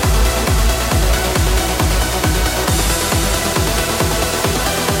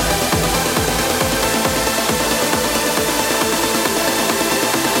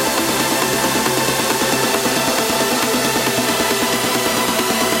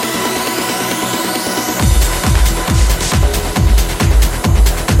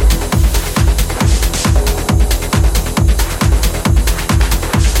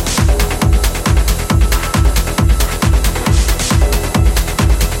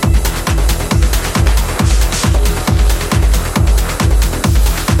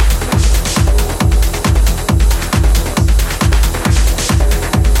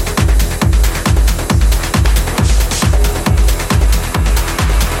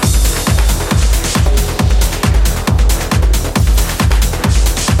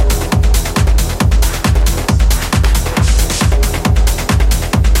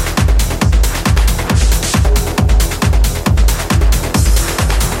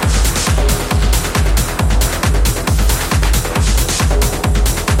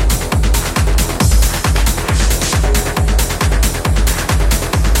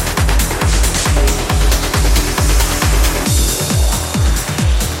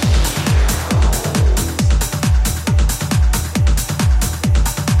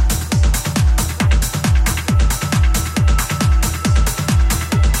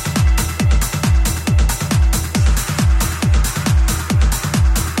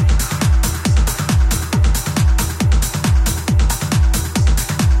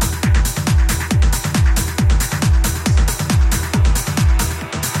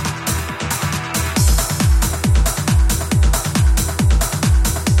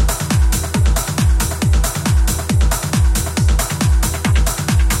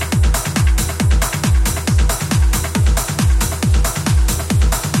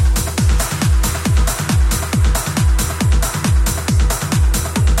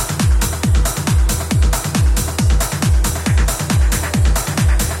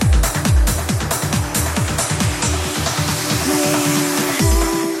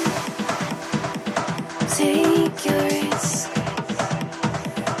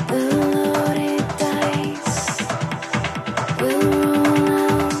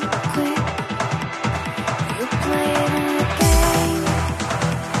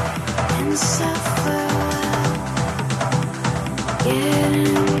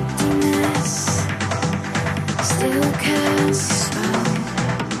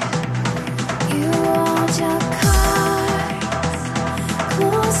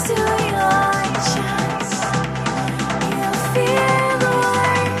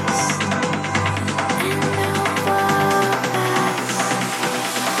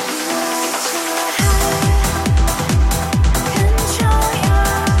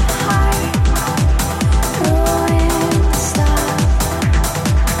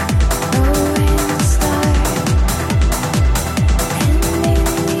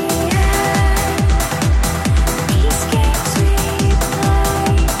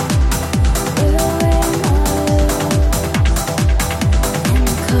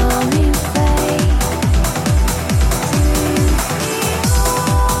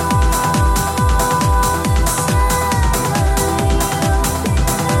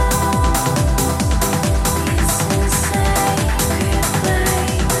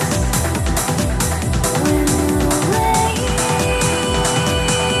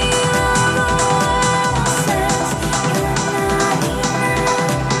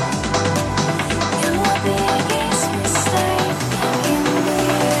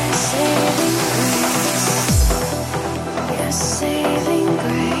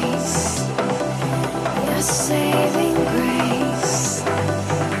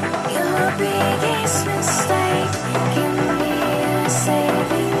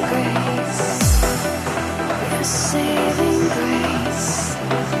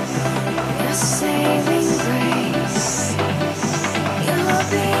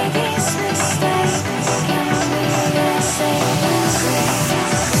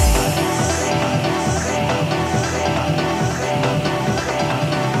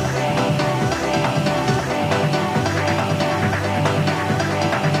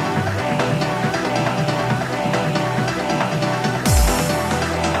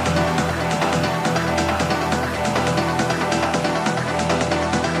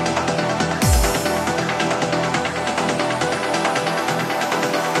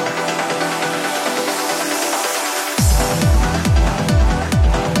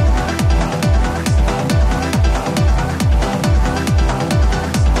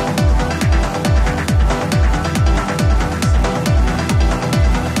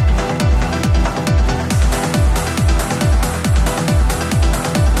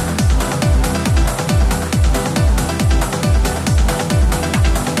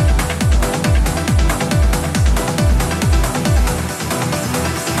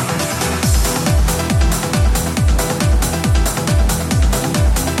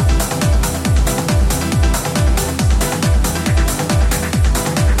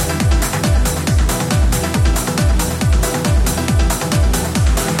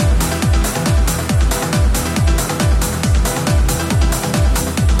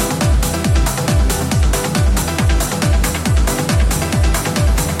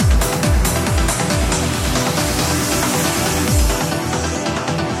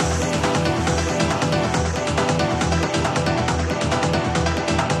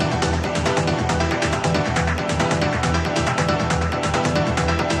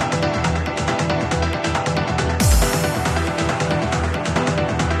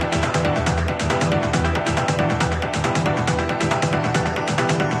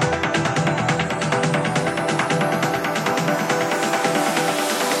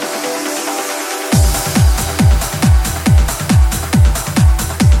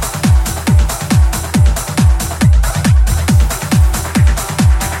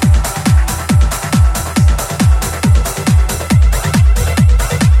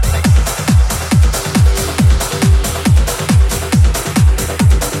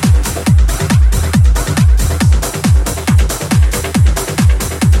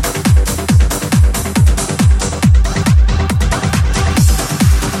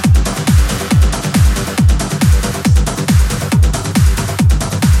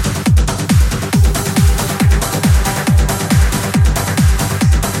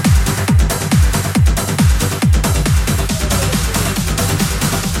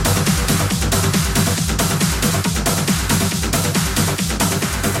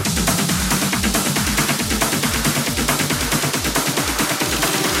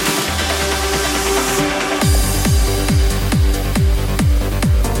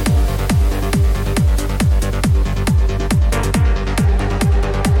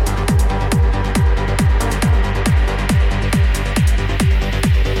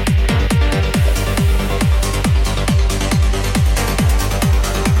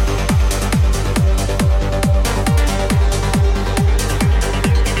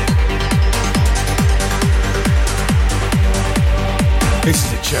 This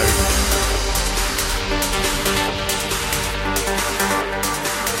is a tune.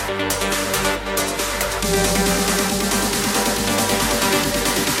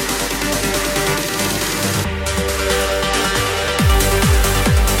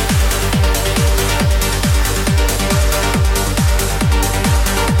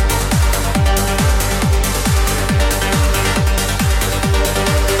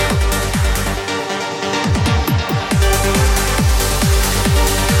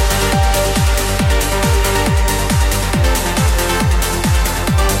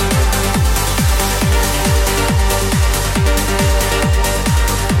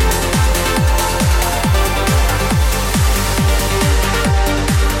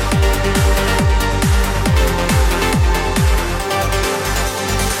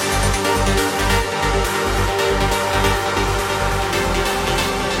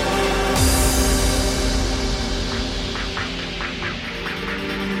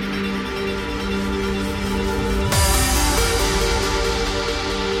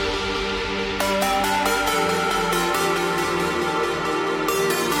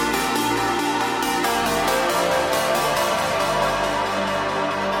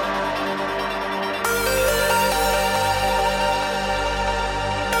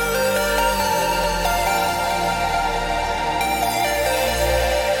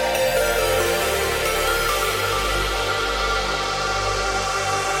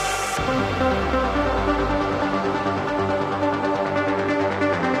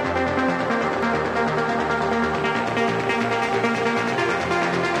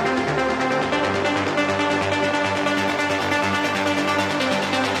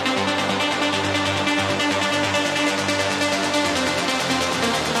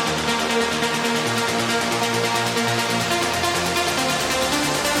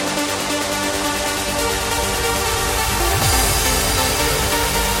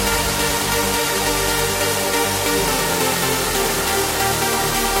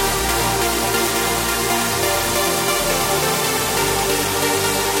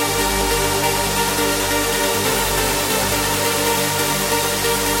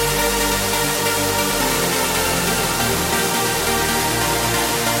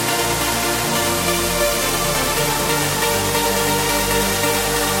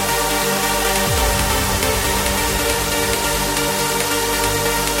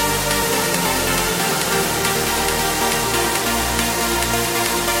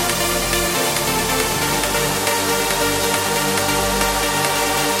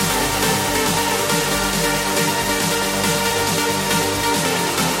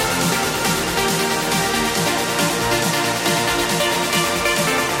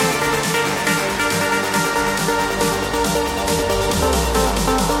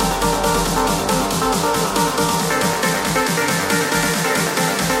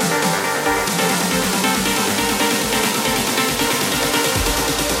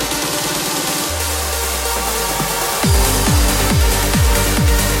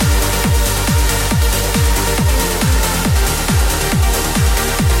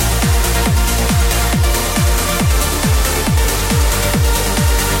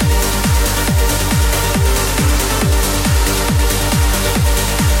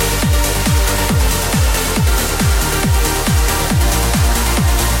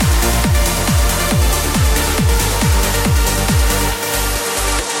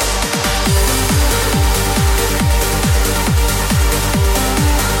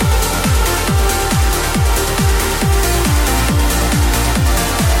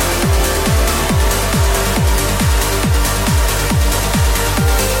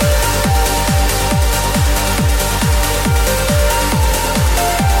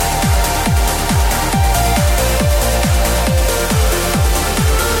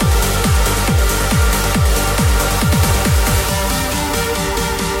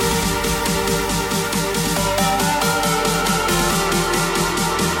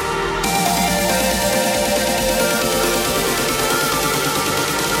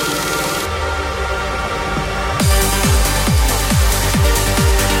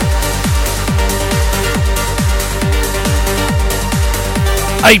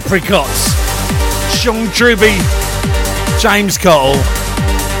 Apricots, Sean Truby, James Cottle,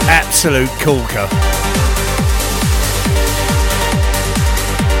 absolute corker.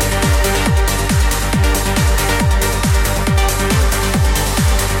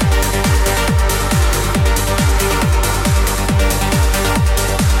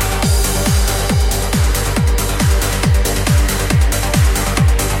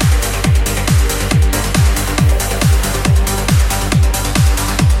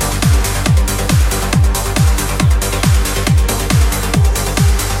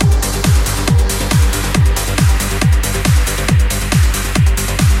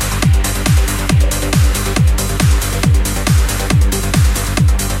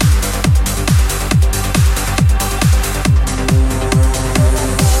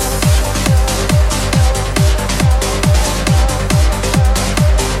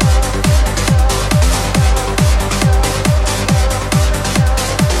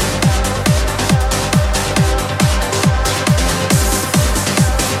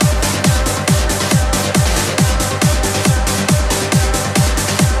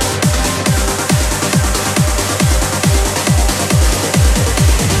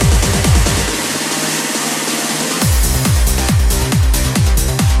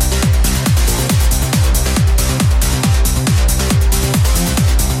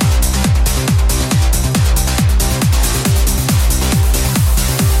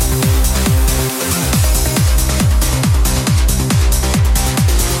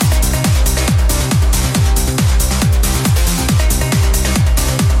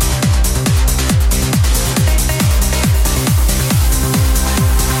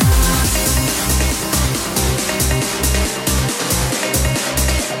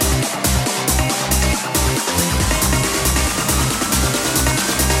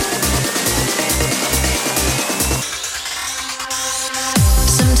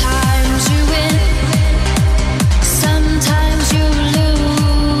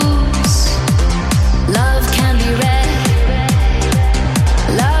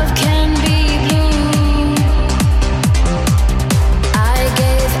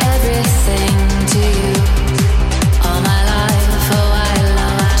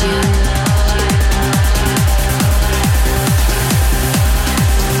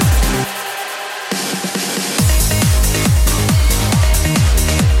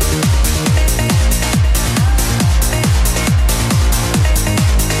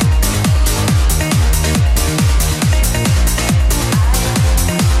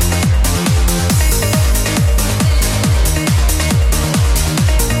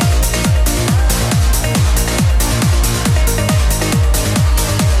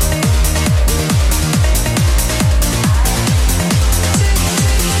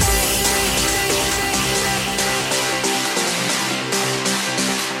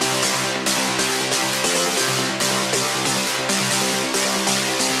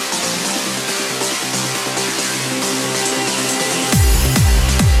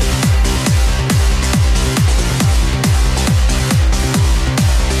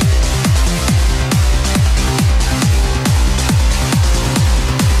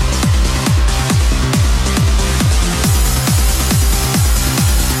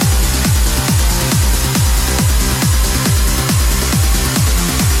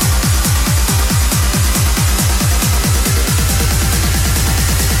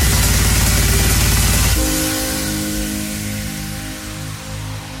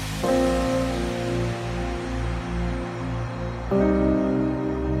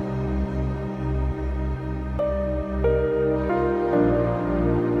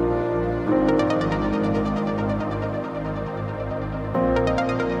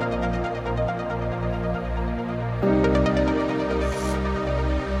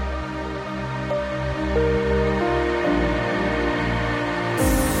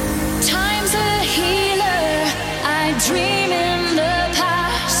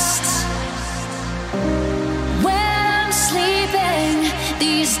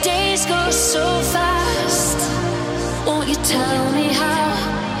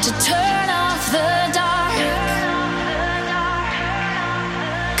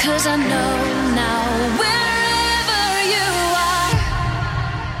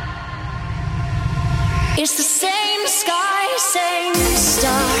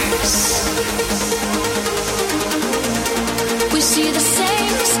 We see the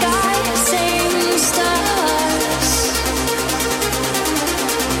same sky, same stars.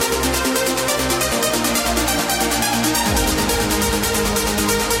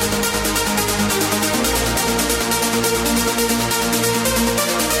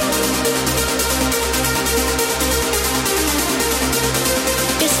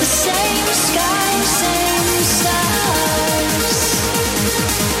 It's the same sky, same stars.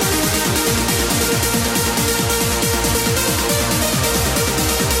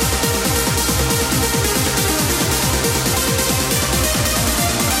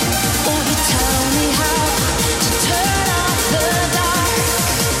 Won't you tell me how to turn off the dark?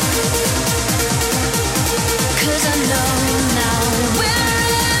 'Cause I know now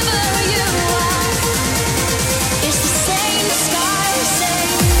wherever you are, it's the same sky,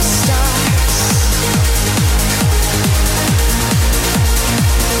 same stars.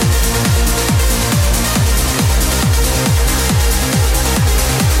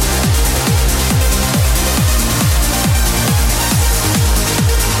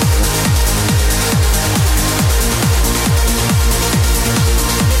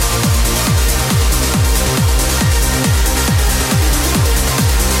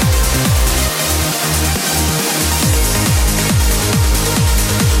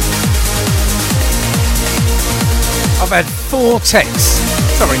 I've had 4 texts,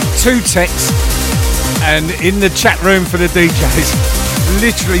 sorry, 2 texts, and in the chat room for the DJs,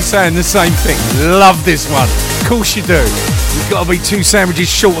 literally saying the same thing. Love this one. Of course you do. You've got to be 2 sandwiches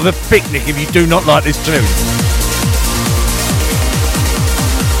short of a picnic if you do not like this tune.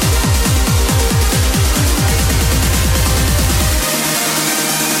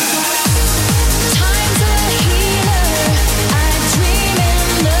 Time's a healer. I dream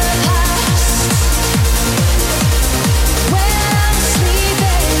in the past. When I'm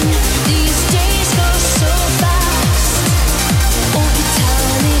sleeping, these days go so fast. Won't you tell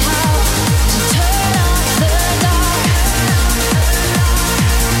me how to turn off the dark?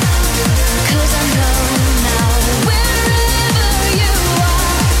 'Cause I know now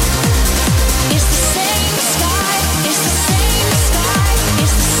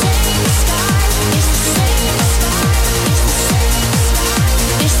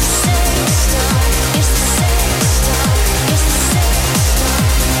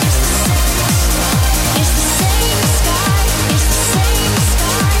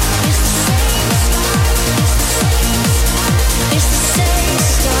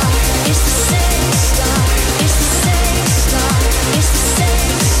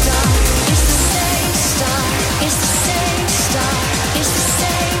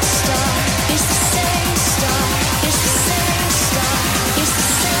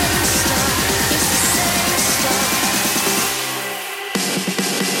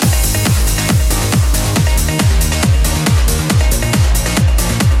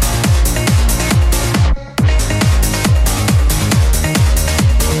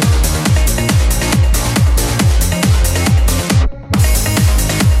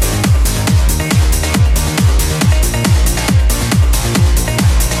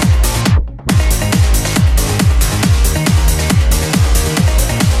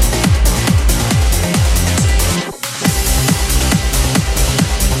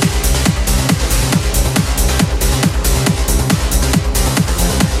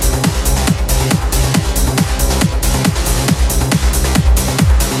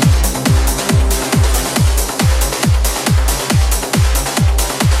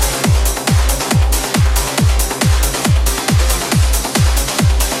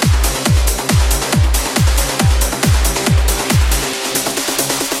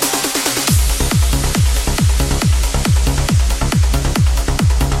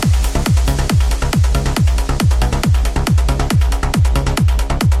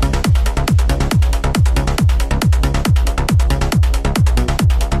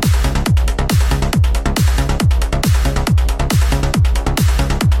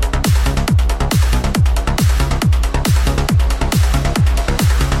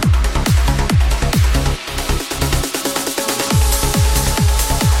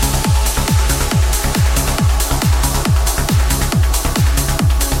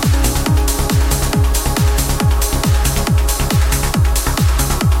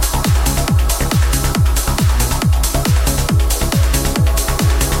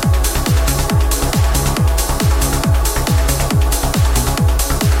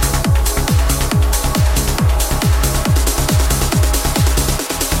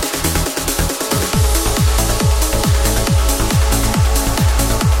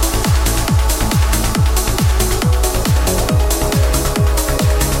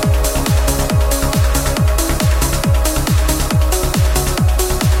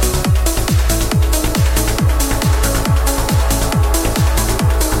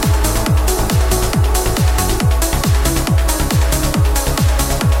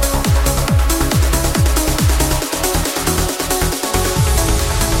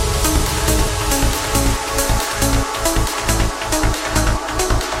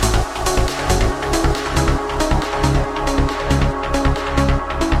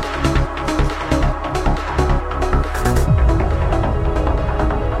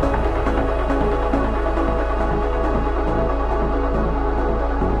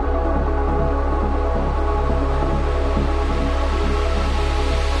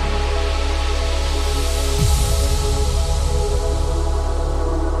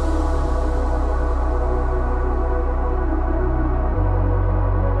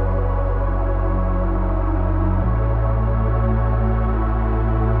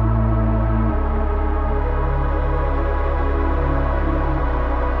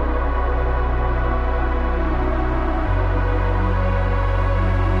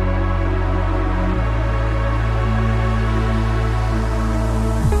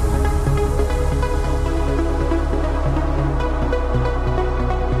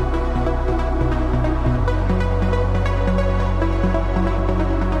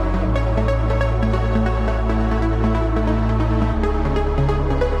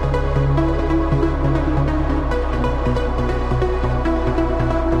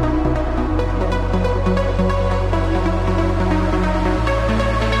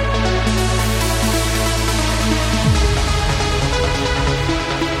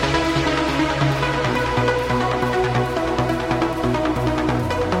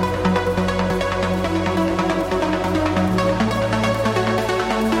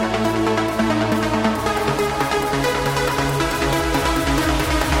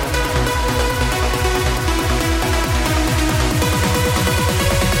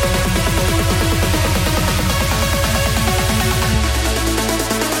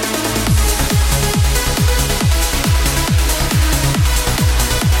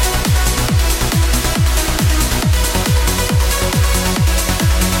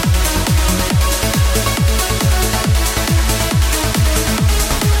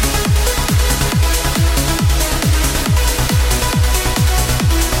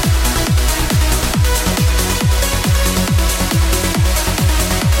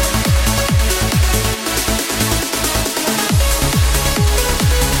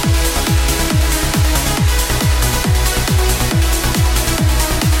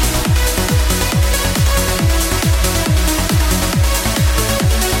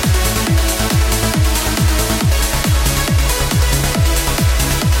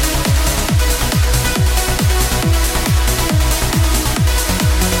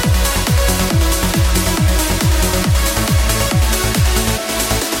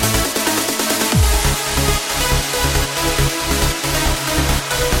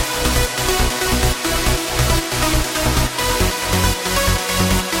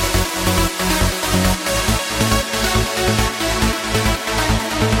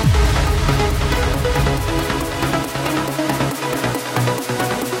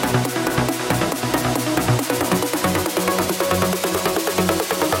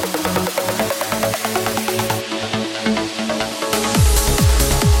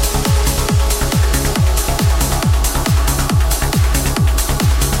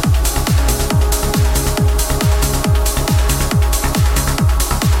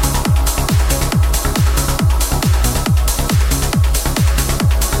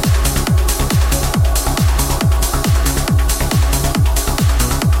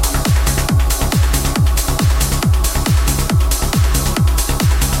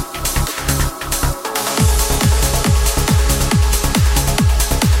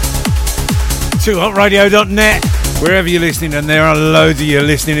 2hotradio.net, wherever you're listening, and there are loads of you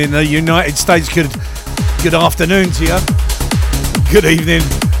listening in the United States. Good afternoon to you. Good evening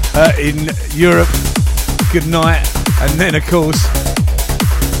in Europe. Good night. And then, of course,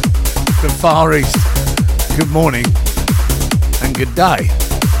 the Far East. Good morning and good day.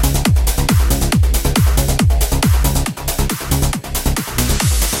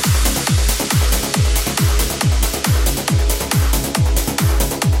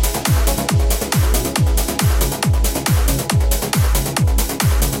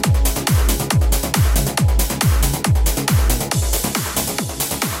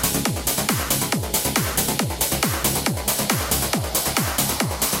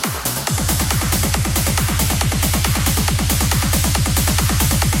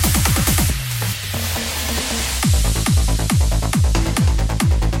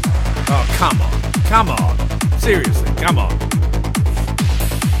 Come on. Seriously, come on.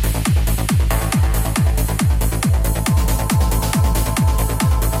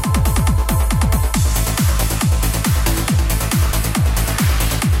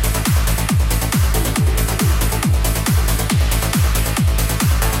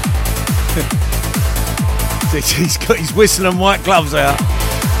 He's got his whistle and white gloves out.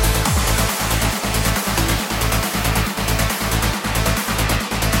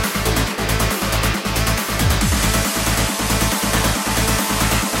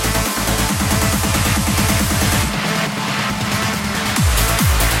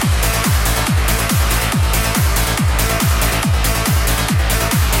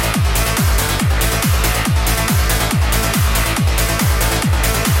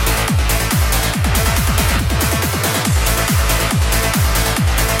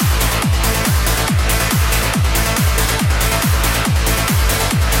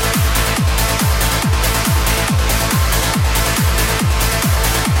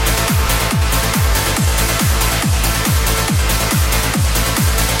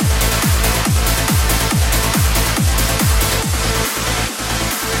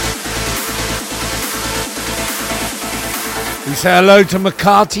 Say hello to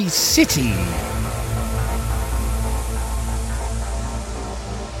McCarty City.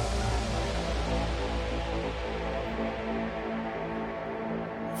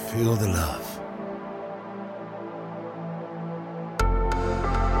 Feel the love.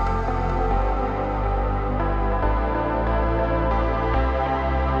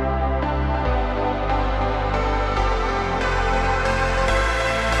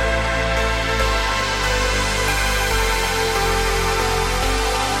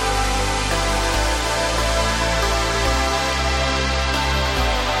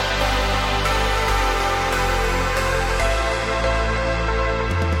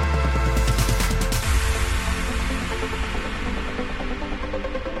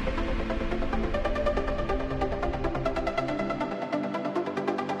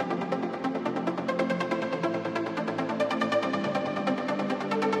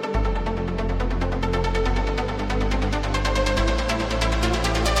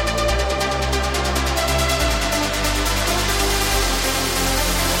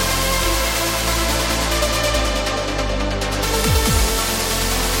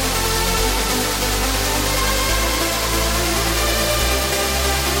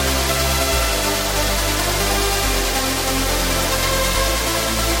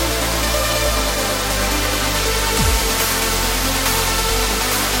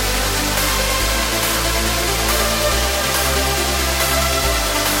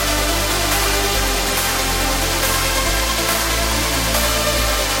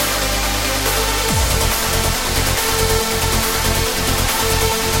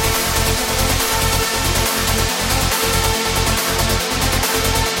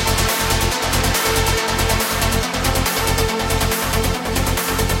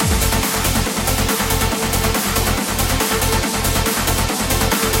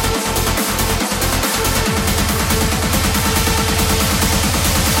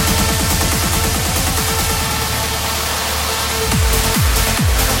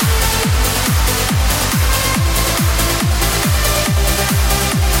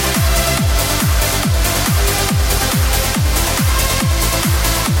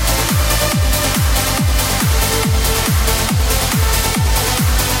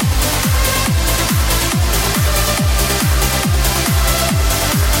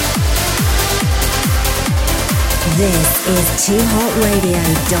 This is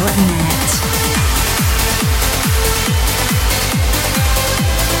TooHotRadio.net.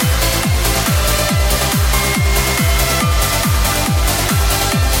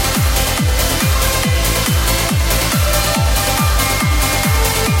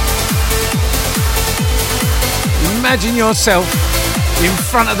 imagine yourself in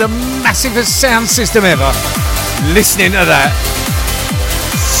front of the massivest sound system ever, listening to that,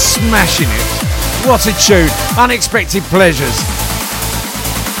 smashing it. What a tune. Unexpected Pleasures.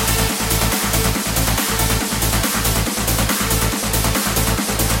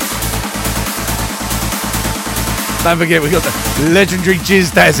 Don't forget, we've got the legendary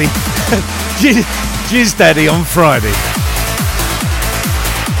Jizz Dazzy. Jizz Daddy on Friday.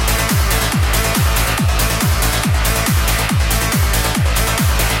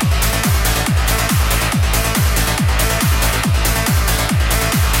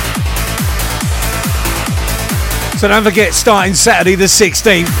 So don't forget, starting Saturday the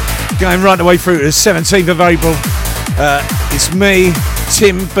 16th, going right the way through to the 17th of April, it's me,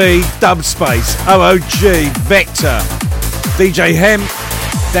 Tim B, Dubspace, OOG, Vector, DJ Hemp,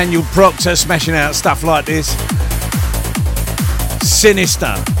 Daniel Proctor smashing out stuff like this,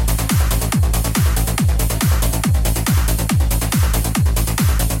 Sinister.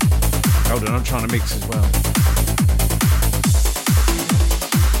 Hold on, I'm trying to mix as well.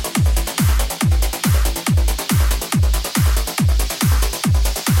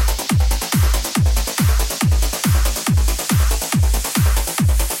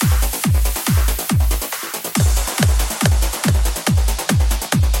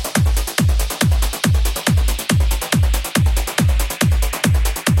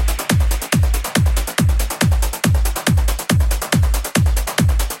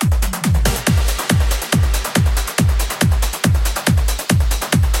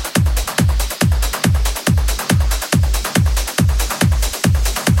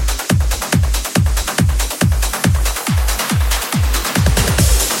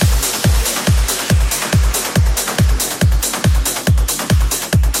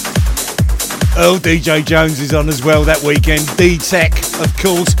 Earl DJ Jones is on as well that weekend. D-Tech, of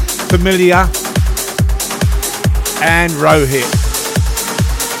course, Familiar, and Rohit.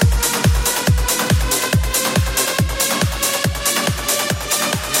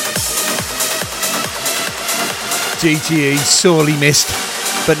 GTE, sorely missed,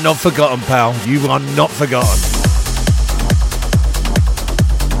 but not forgotten, pal. You are not forgotten.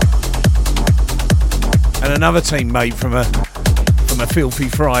 And another teammate from a Filthy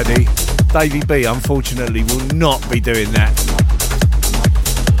Friday, Davey B, unfortunately, will not be doing that.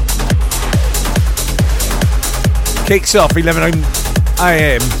 Kicks off 11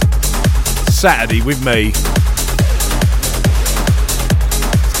 a.m. Saturday with me.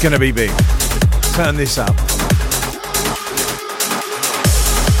 It's going to be big. Turn this up.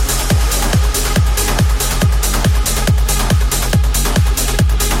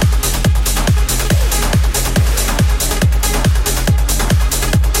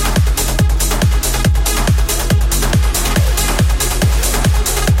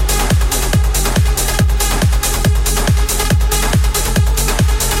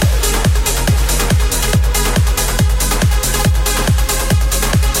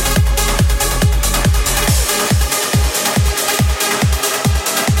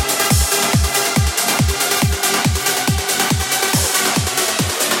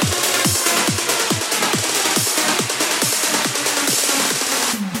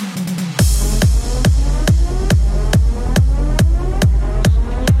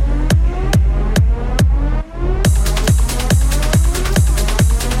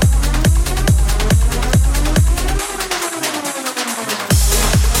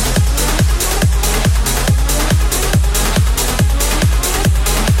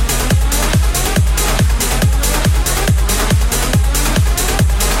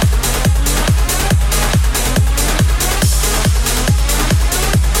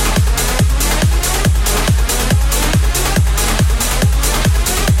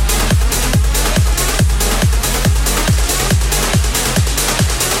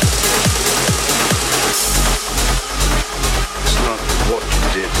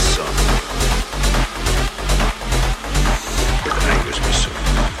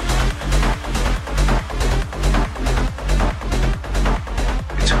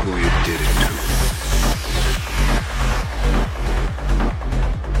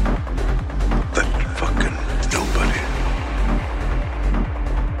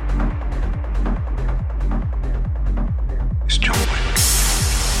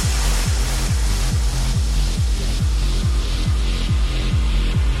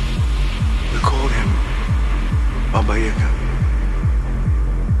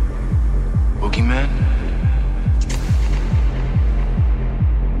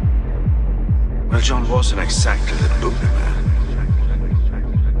 Exactly the boogeyman.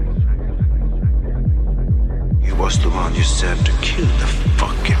 He was the one you said to kill the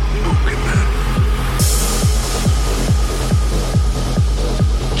fucking boogeyman.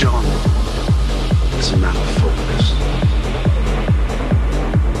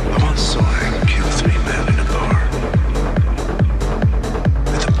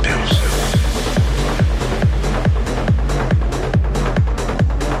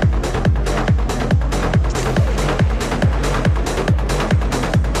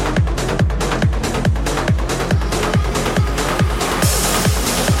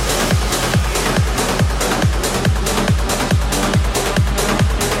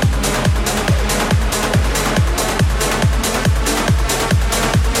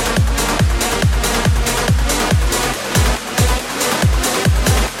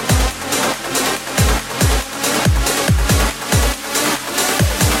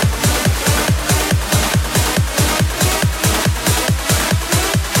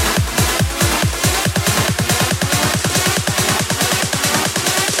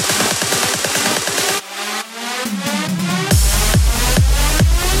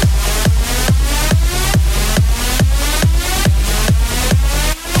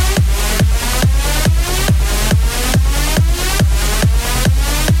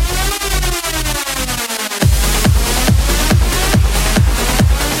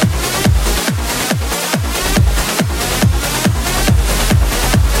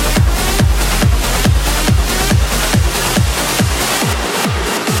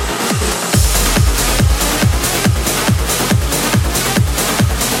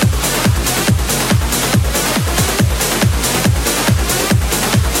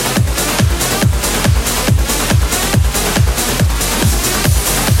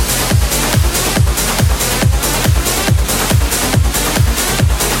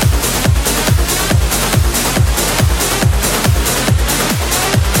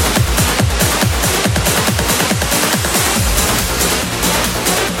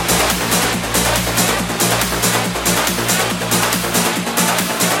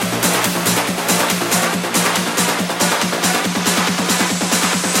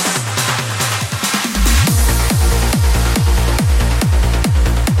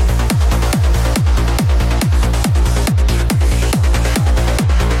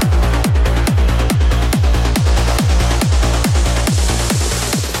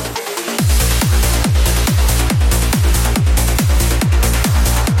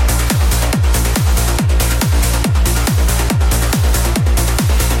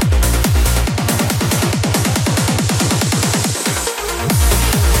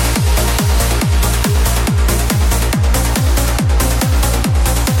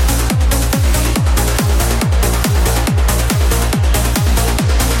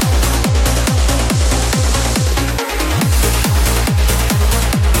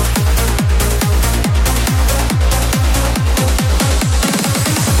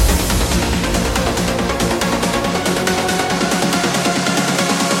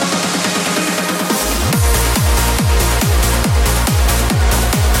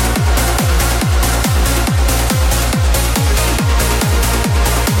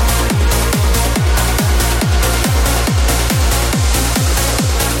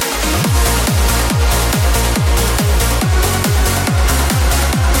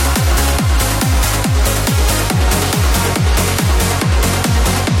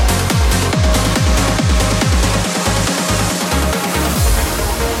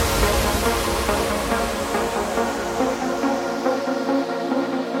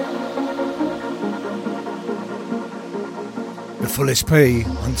 The Full SP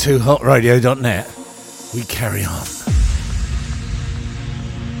on 2hotradio.net. We carry on.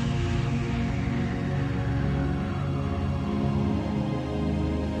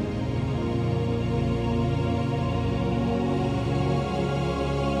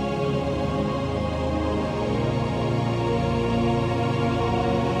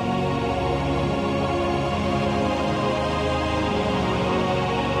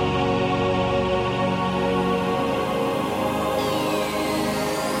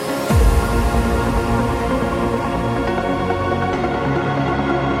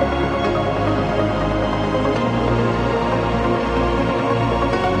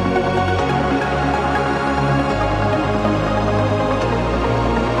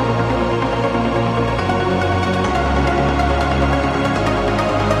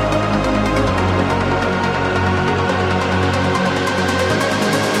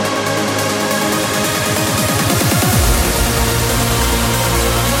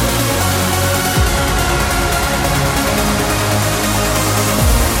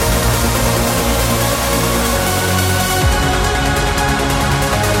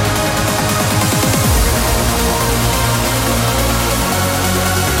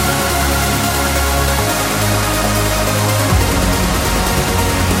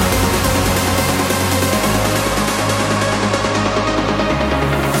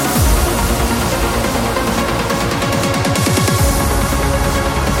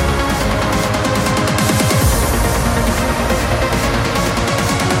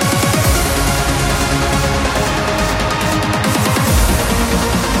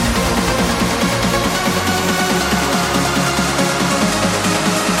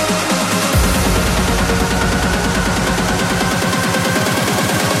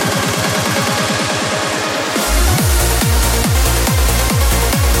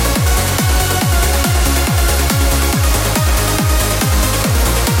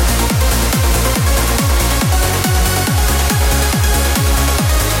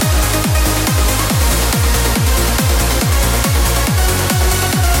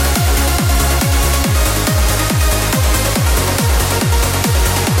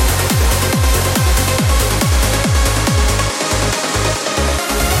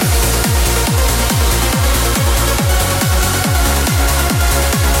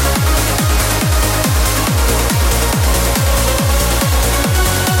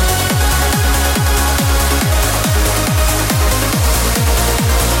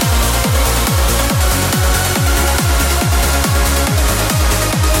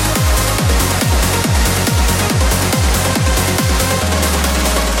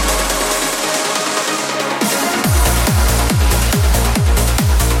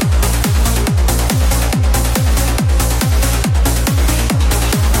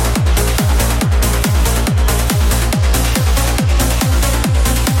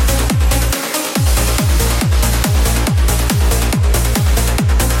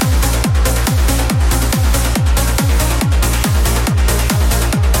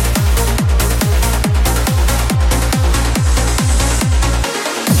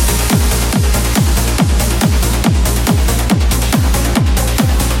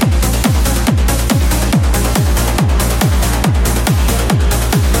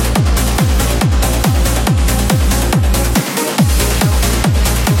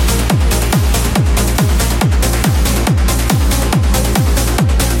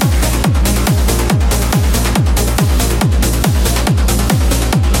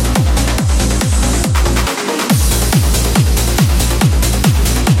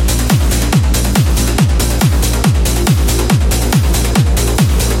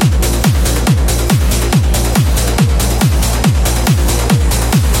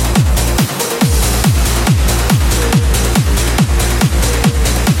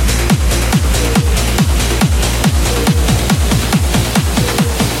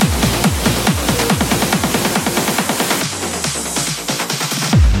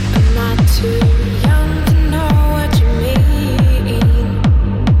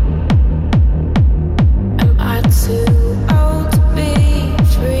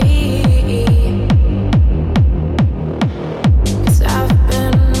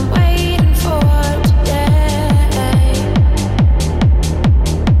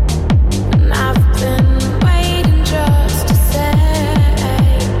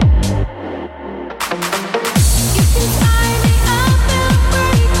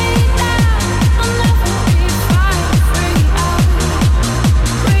 Break me down.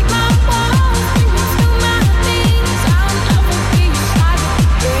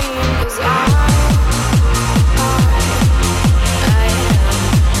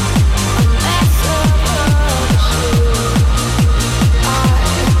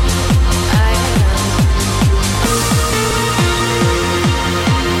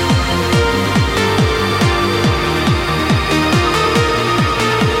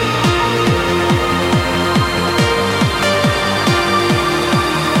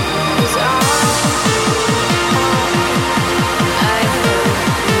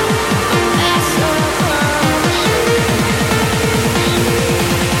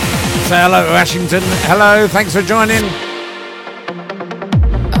 Say hello to Ashington. Hello, thanks for joining.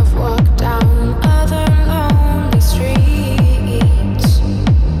 I've walked down other lonely streets.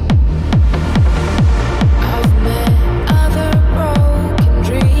 I've met other broken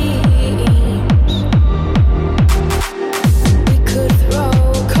dreams. We could throw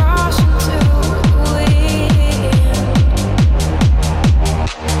caution to the wind.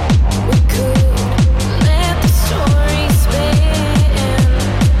 We could let the story spin.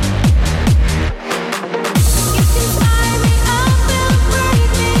 You can tie me up and break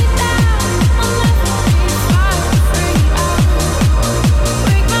me down. I'll never be free.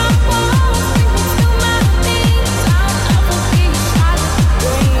 Break my walls, bring me to my knees. I'll never be silent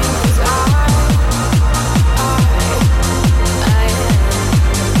green. 'Cause I am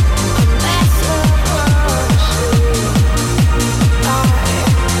a mess of a machine. I am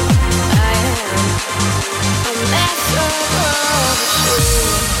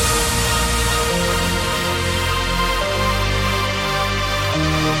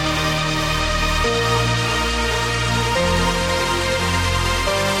a mess of a machine.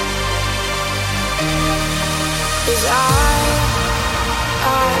 Cause I am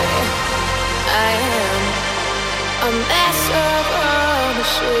a mess of a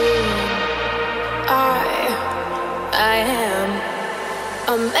machine. I am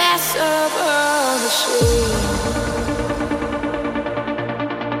a mess of a machine.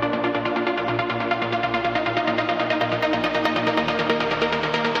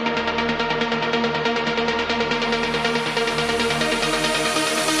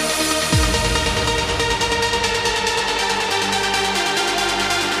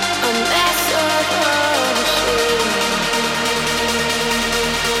 A mess of a machine.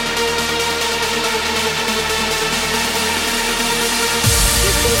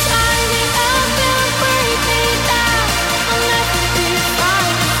 You can tie me up and break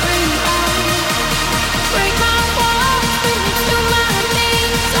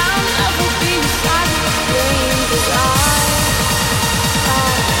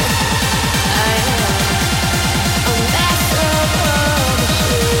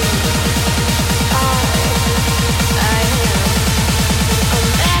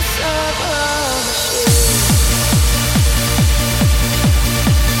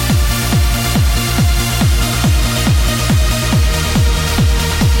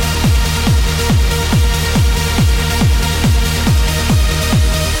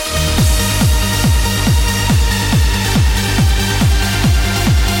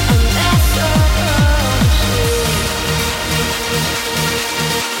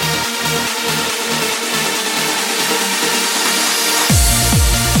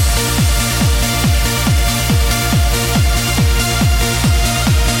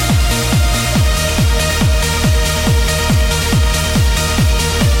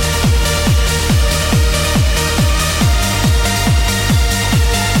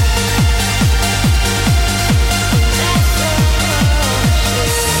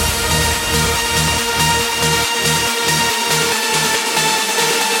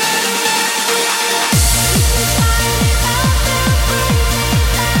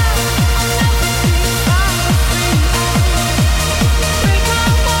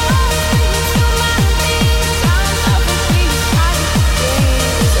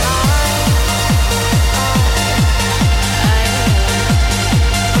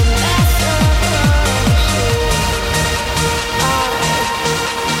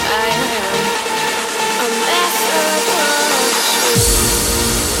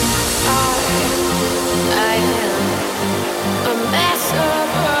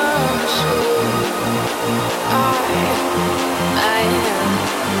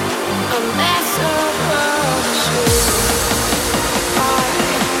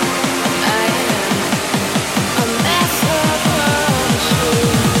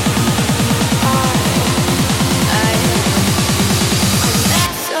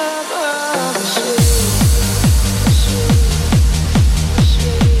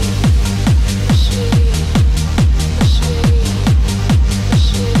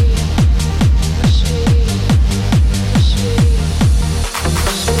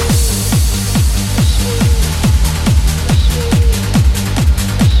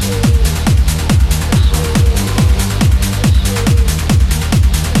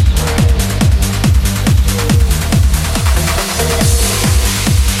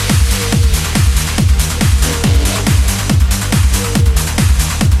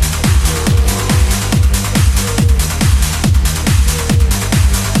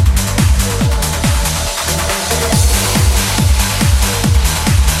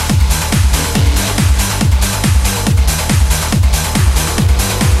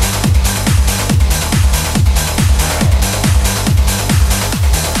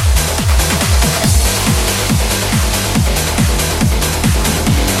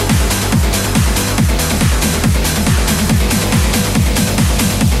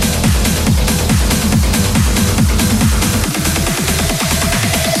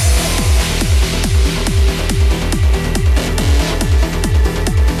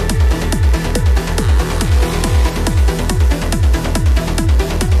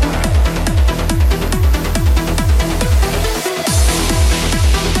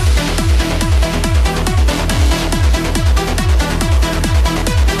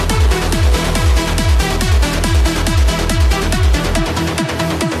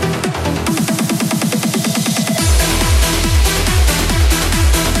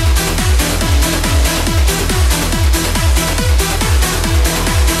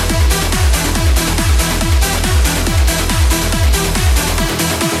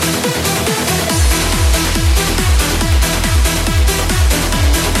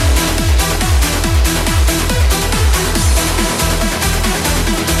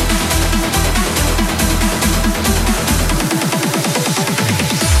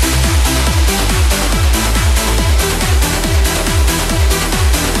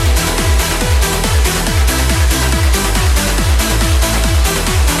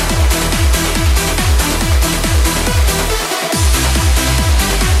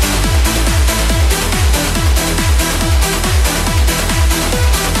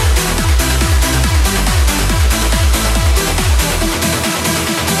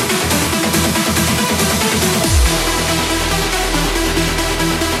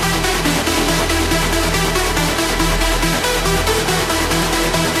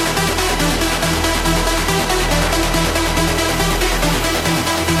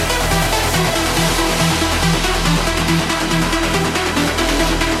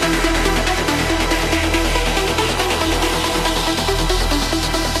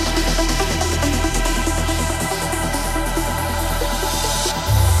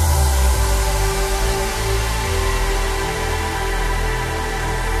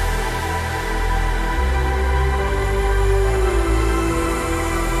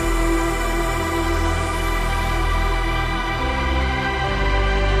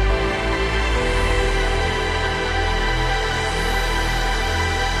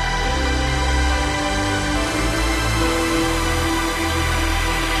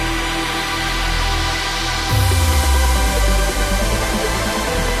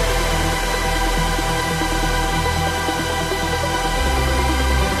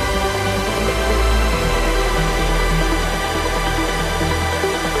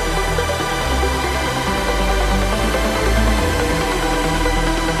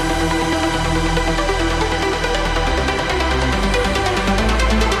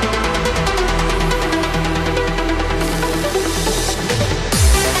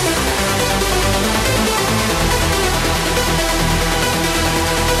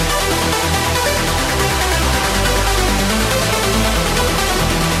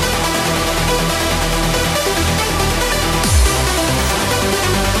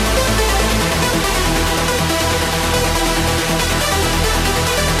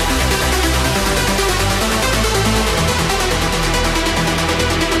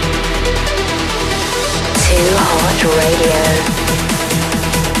Hot Radio.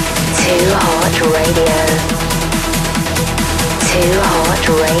 Too Hot Radio. Too Hot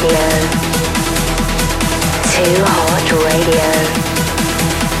Radio. Too Hot Radio.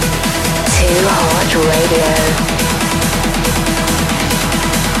 Too Hot Radio.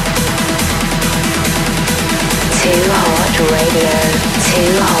 Too Hot Radio.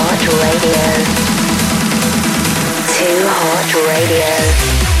 Too Hot Radio. Too Hot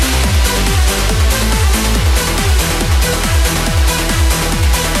Radio.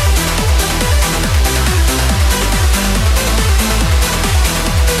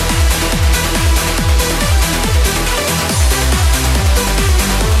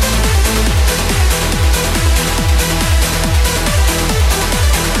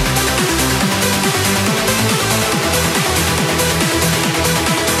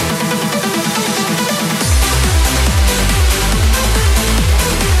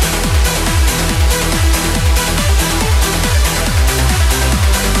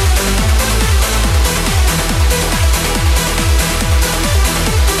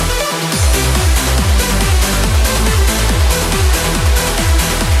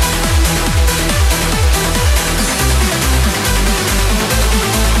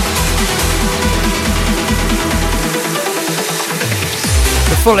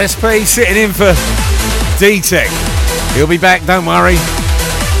 Full SP sitting in for D-Tech. He'll be back, don't worry.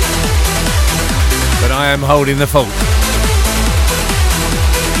 But I am holding the fort.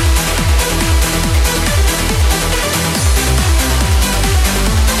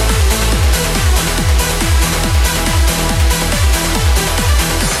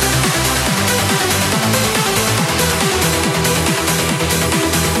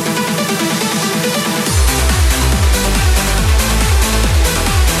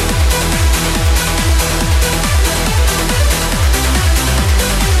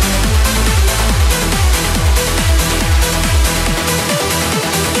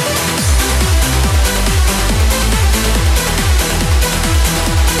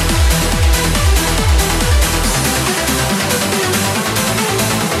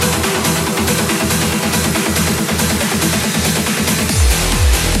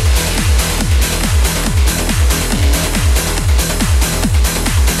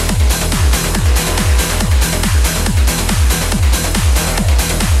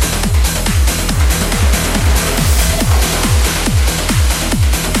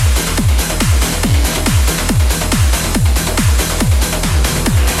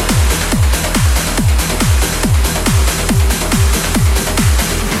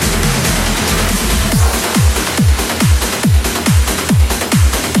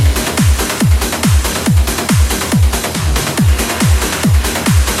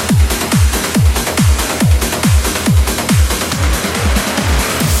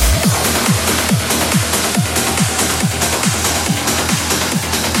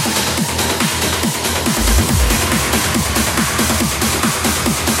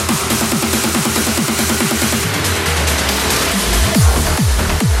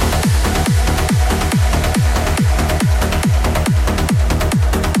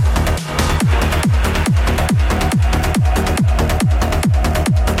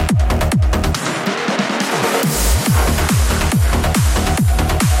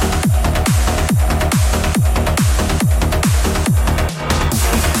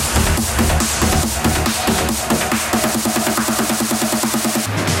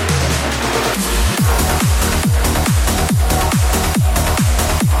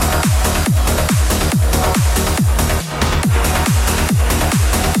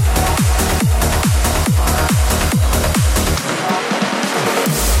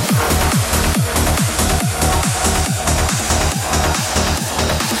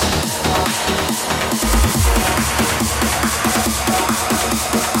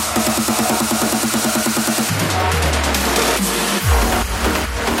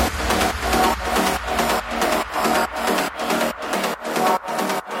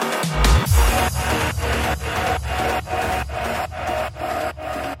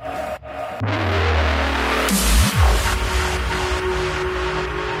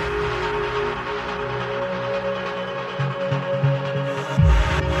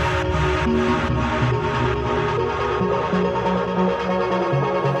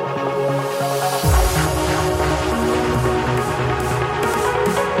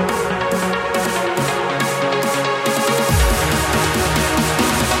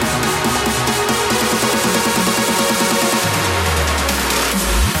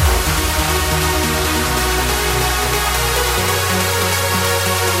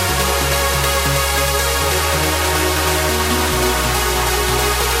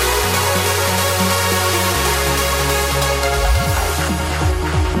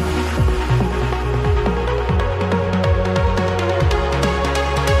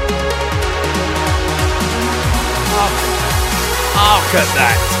 Look at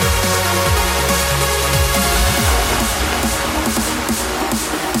that.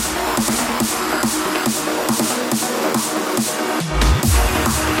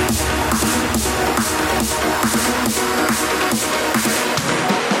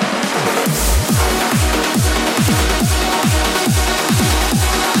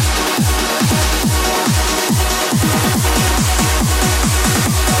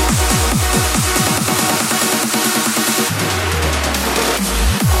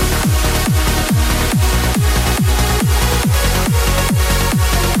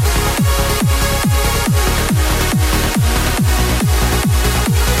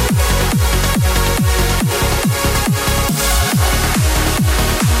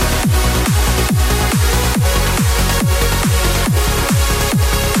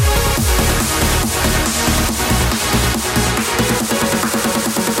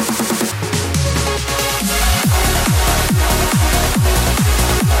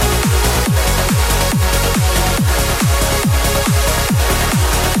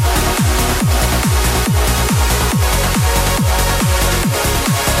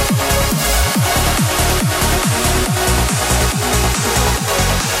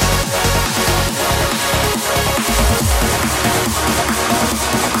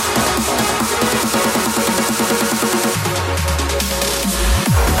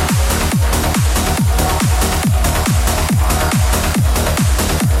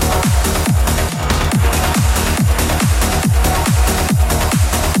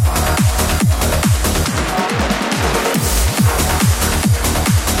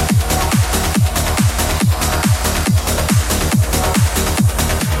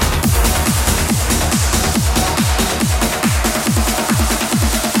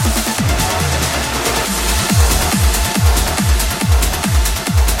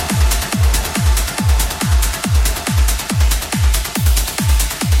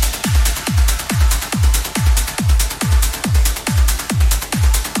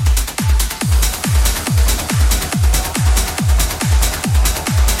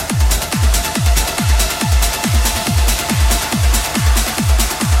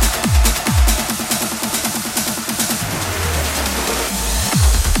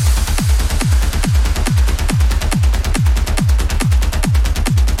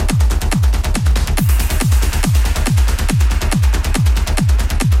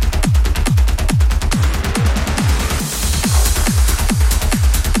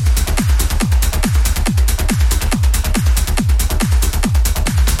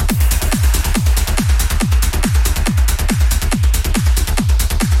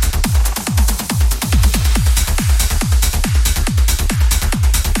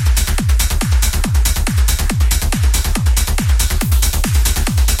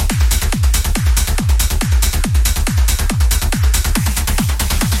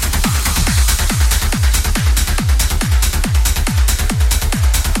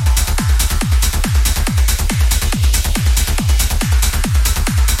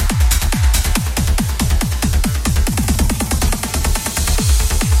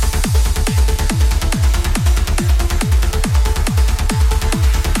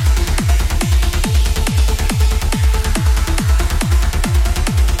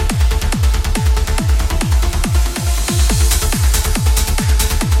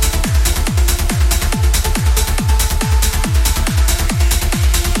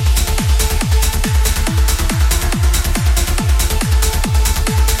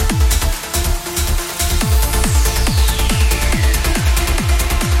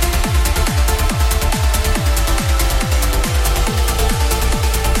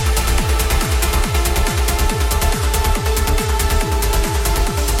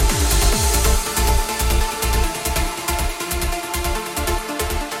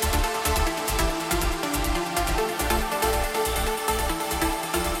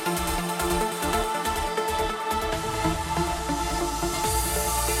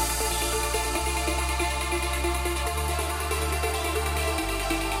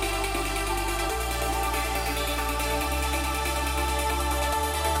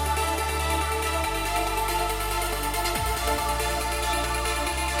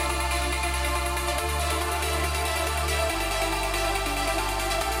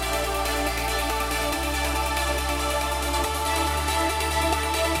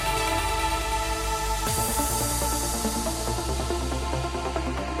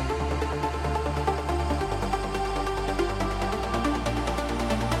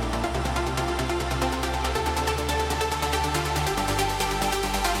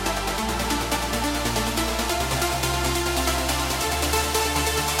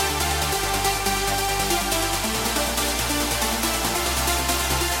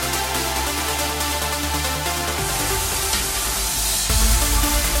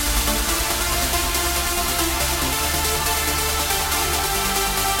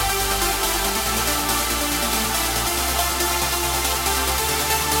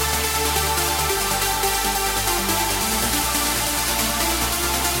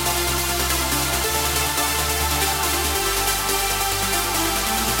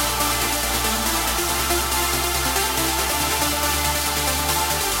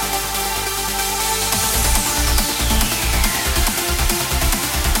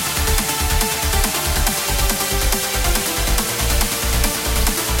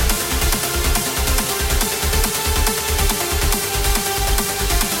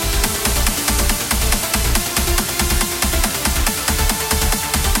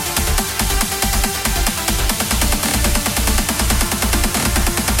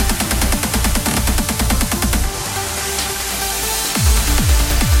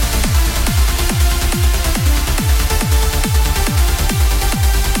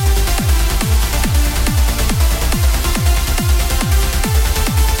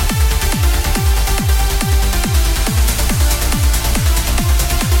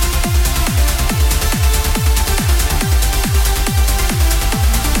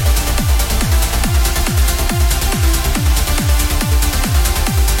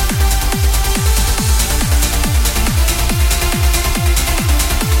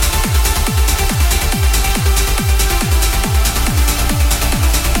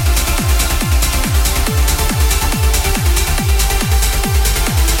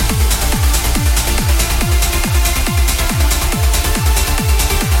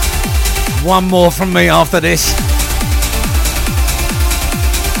 One more from me after this.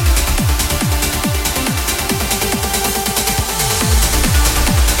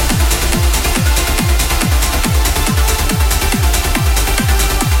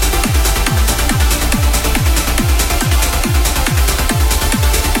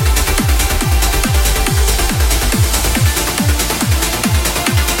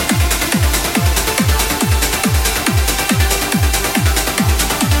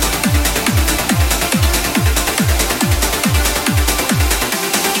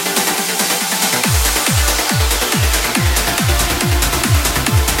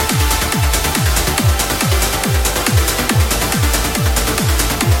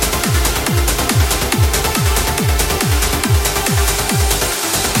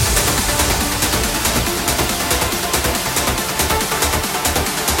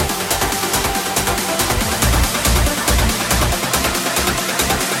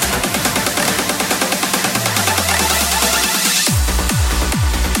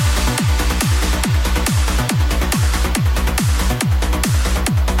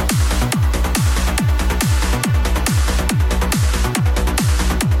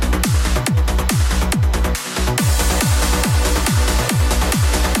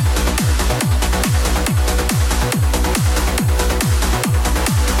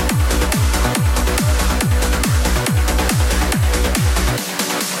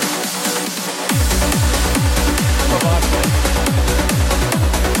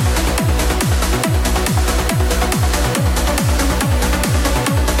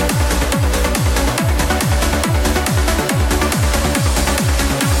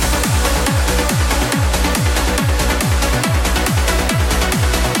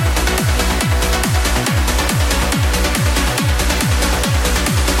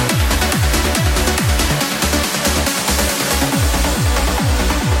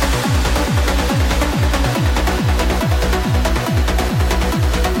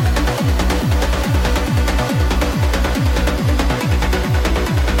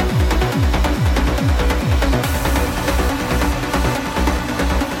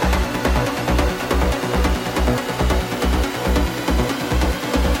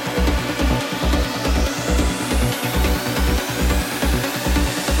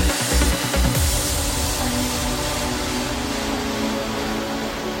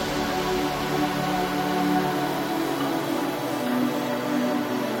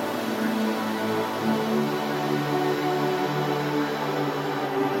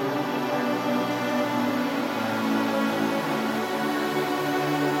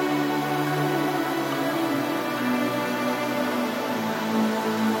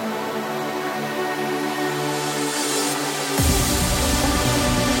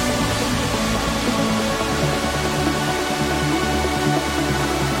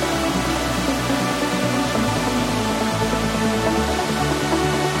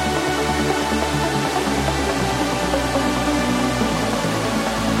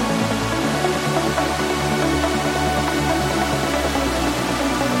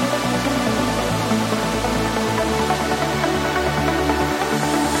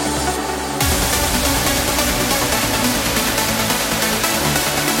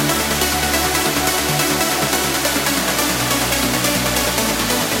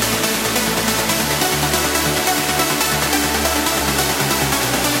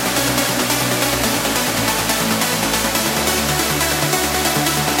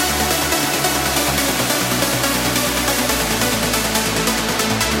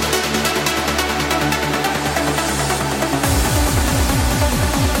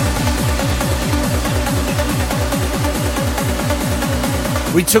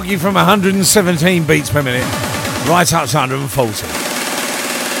 We took you from 117 beats per minute right up to 140.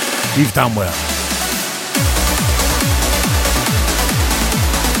 You've done well.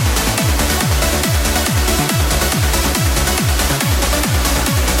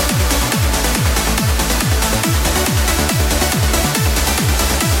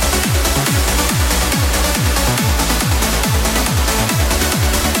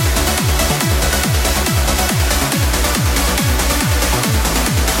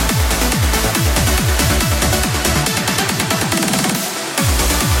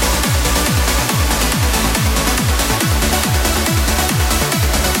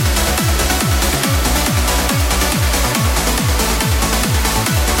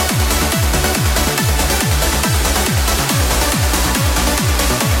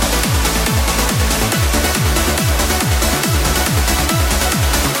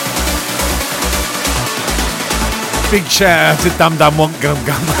 Big shout out to Dum Dum Want Gum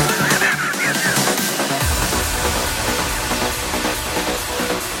Gum.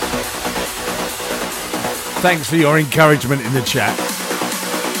 Thanks for your encouragement in the chat.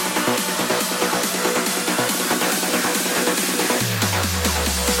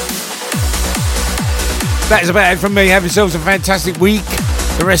 That is about it from me. Have yourselves a fantastic week.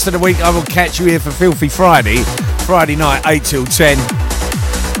 The rest of the week I will catch you here for Filthy Friday. Friday night, 8 till 10.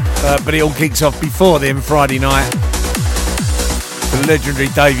 But it all kicks off before then, Friday night. The legendary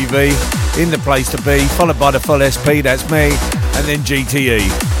Davey B in the place to be, followed by the full SP, that's me, and then GTE,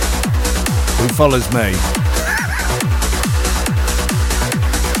 who follows me.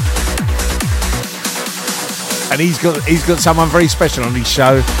 And he's got someone very special on his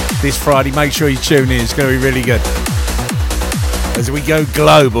show this Friday. Make sure you tune in. It's going to be really good. As we go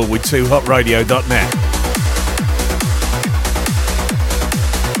global with 2hotradio.net.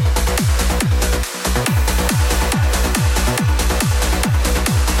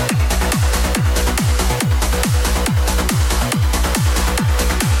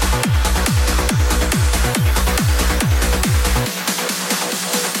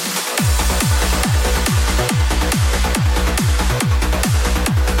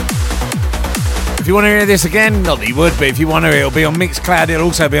 If you want to hear this again, not that you would, but if you want to, it'll be on Mixcloud. It'll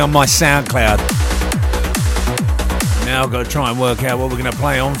also be on my SoundCloud. Now I've got to try and work out what we're going to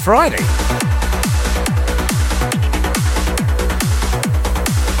play on Friday.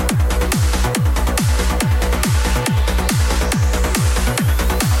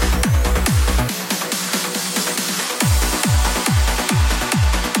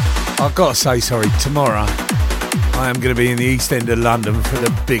 I've got to say, sorry, tomorrow I am going to be in the East End of London for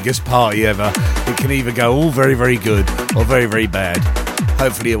the biggest party ever. It can either go all very, very good or very, very bad.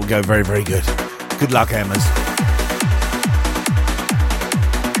 Hopefully it will go very, very good. Good luck, Hammers.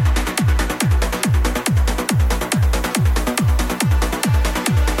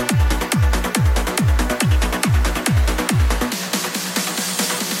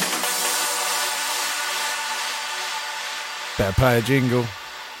 Better play a jingle.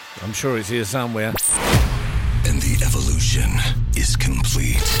 I'm sure it's here somewhere. And the evolution is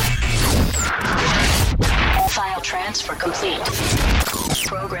complete. File transfer complete.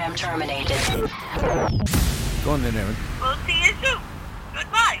 Program terminated. Go on then, Aaron. We'll see you soon.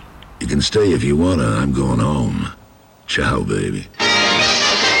 Goodbye. You can stay if you wanna. I'm going home. Ciao, baby.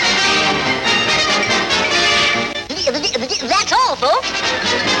 That's all, folks.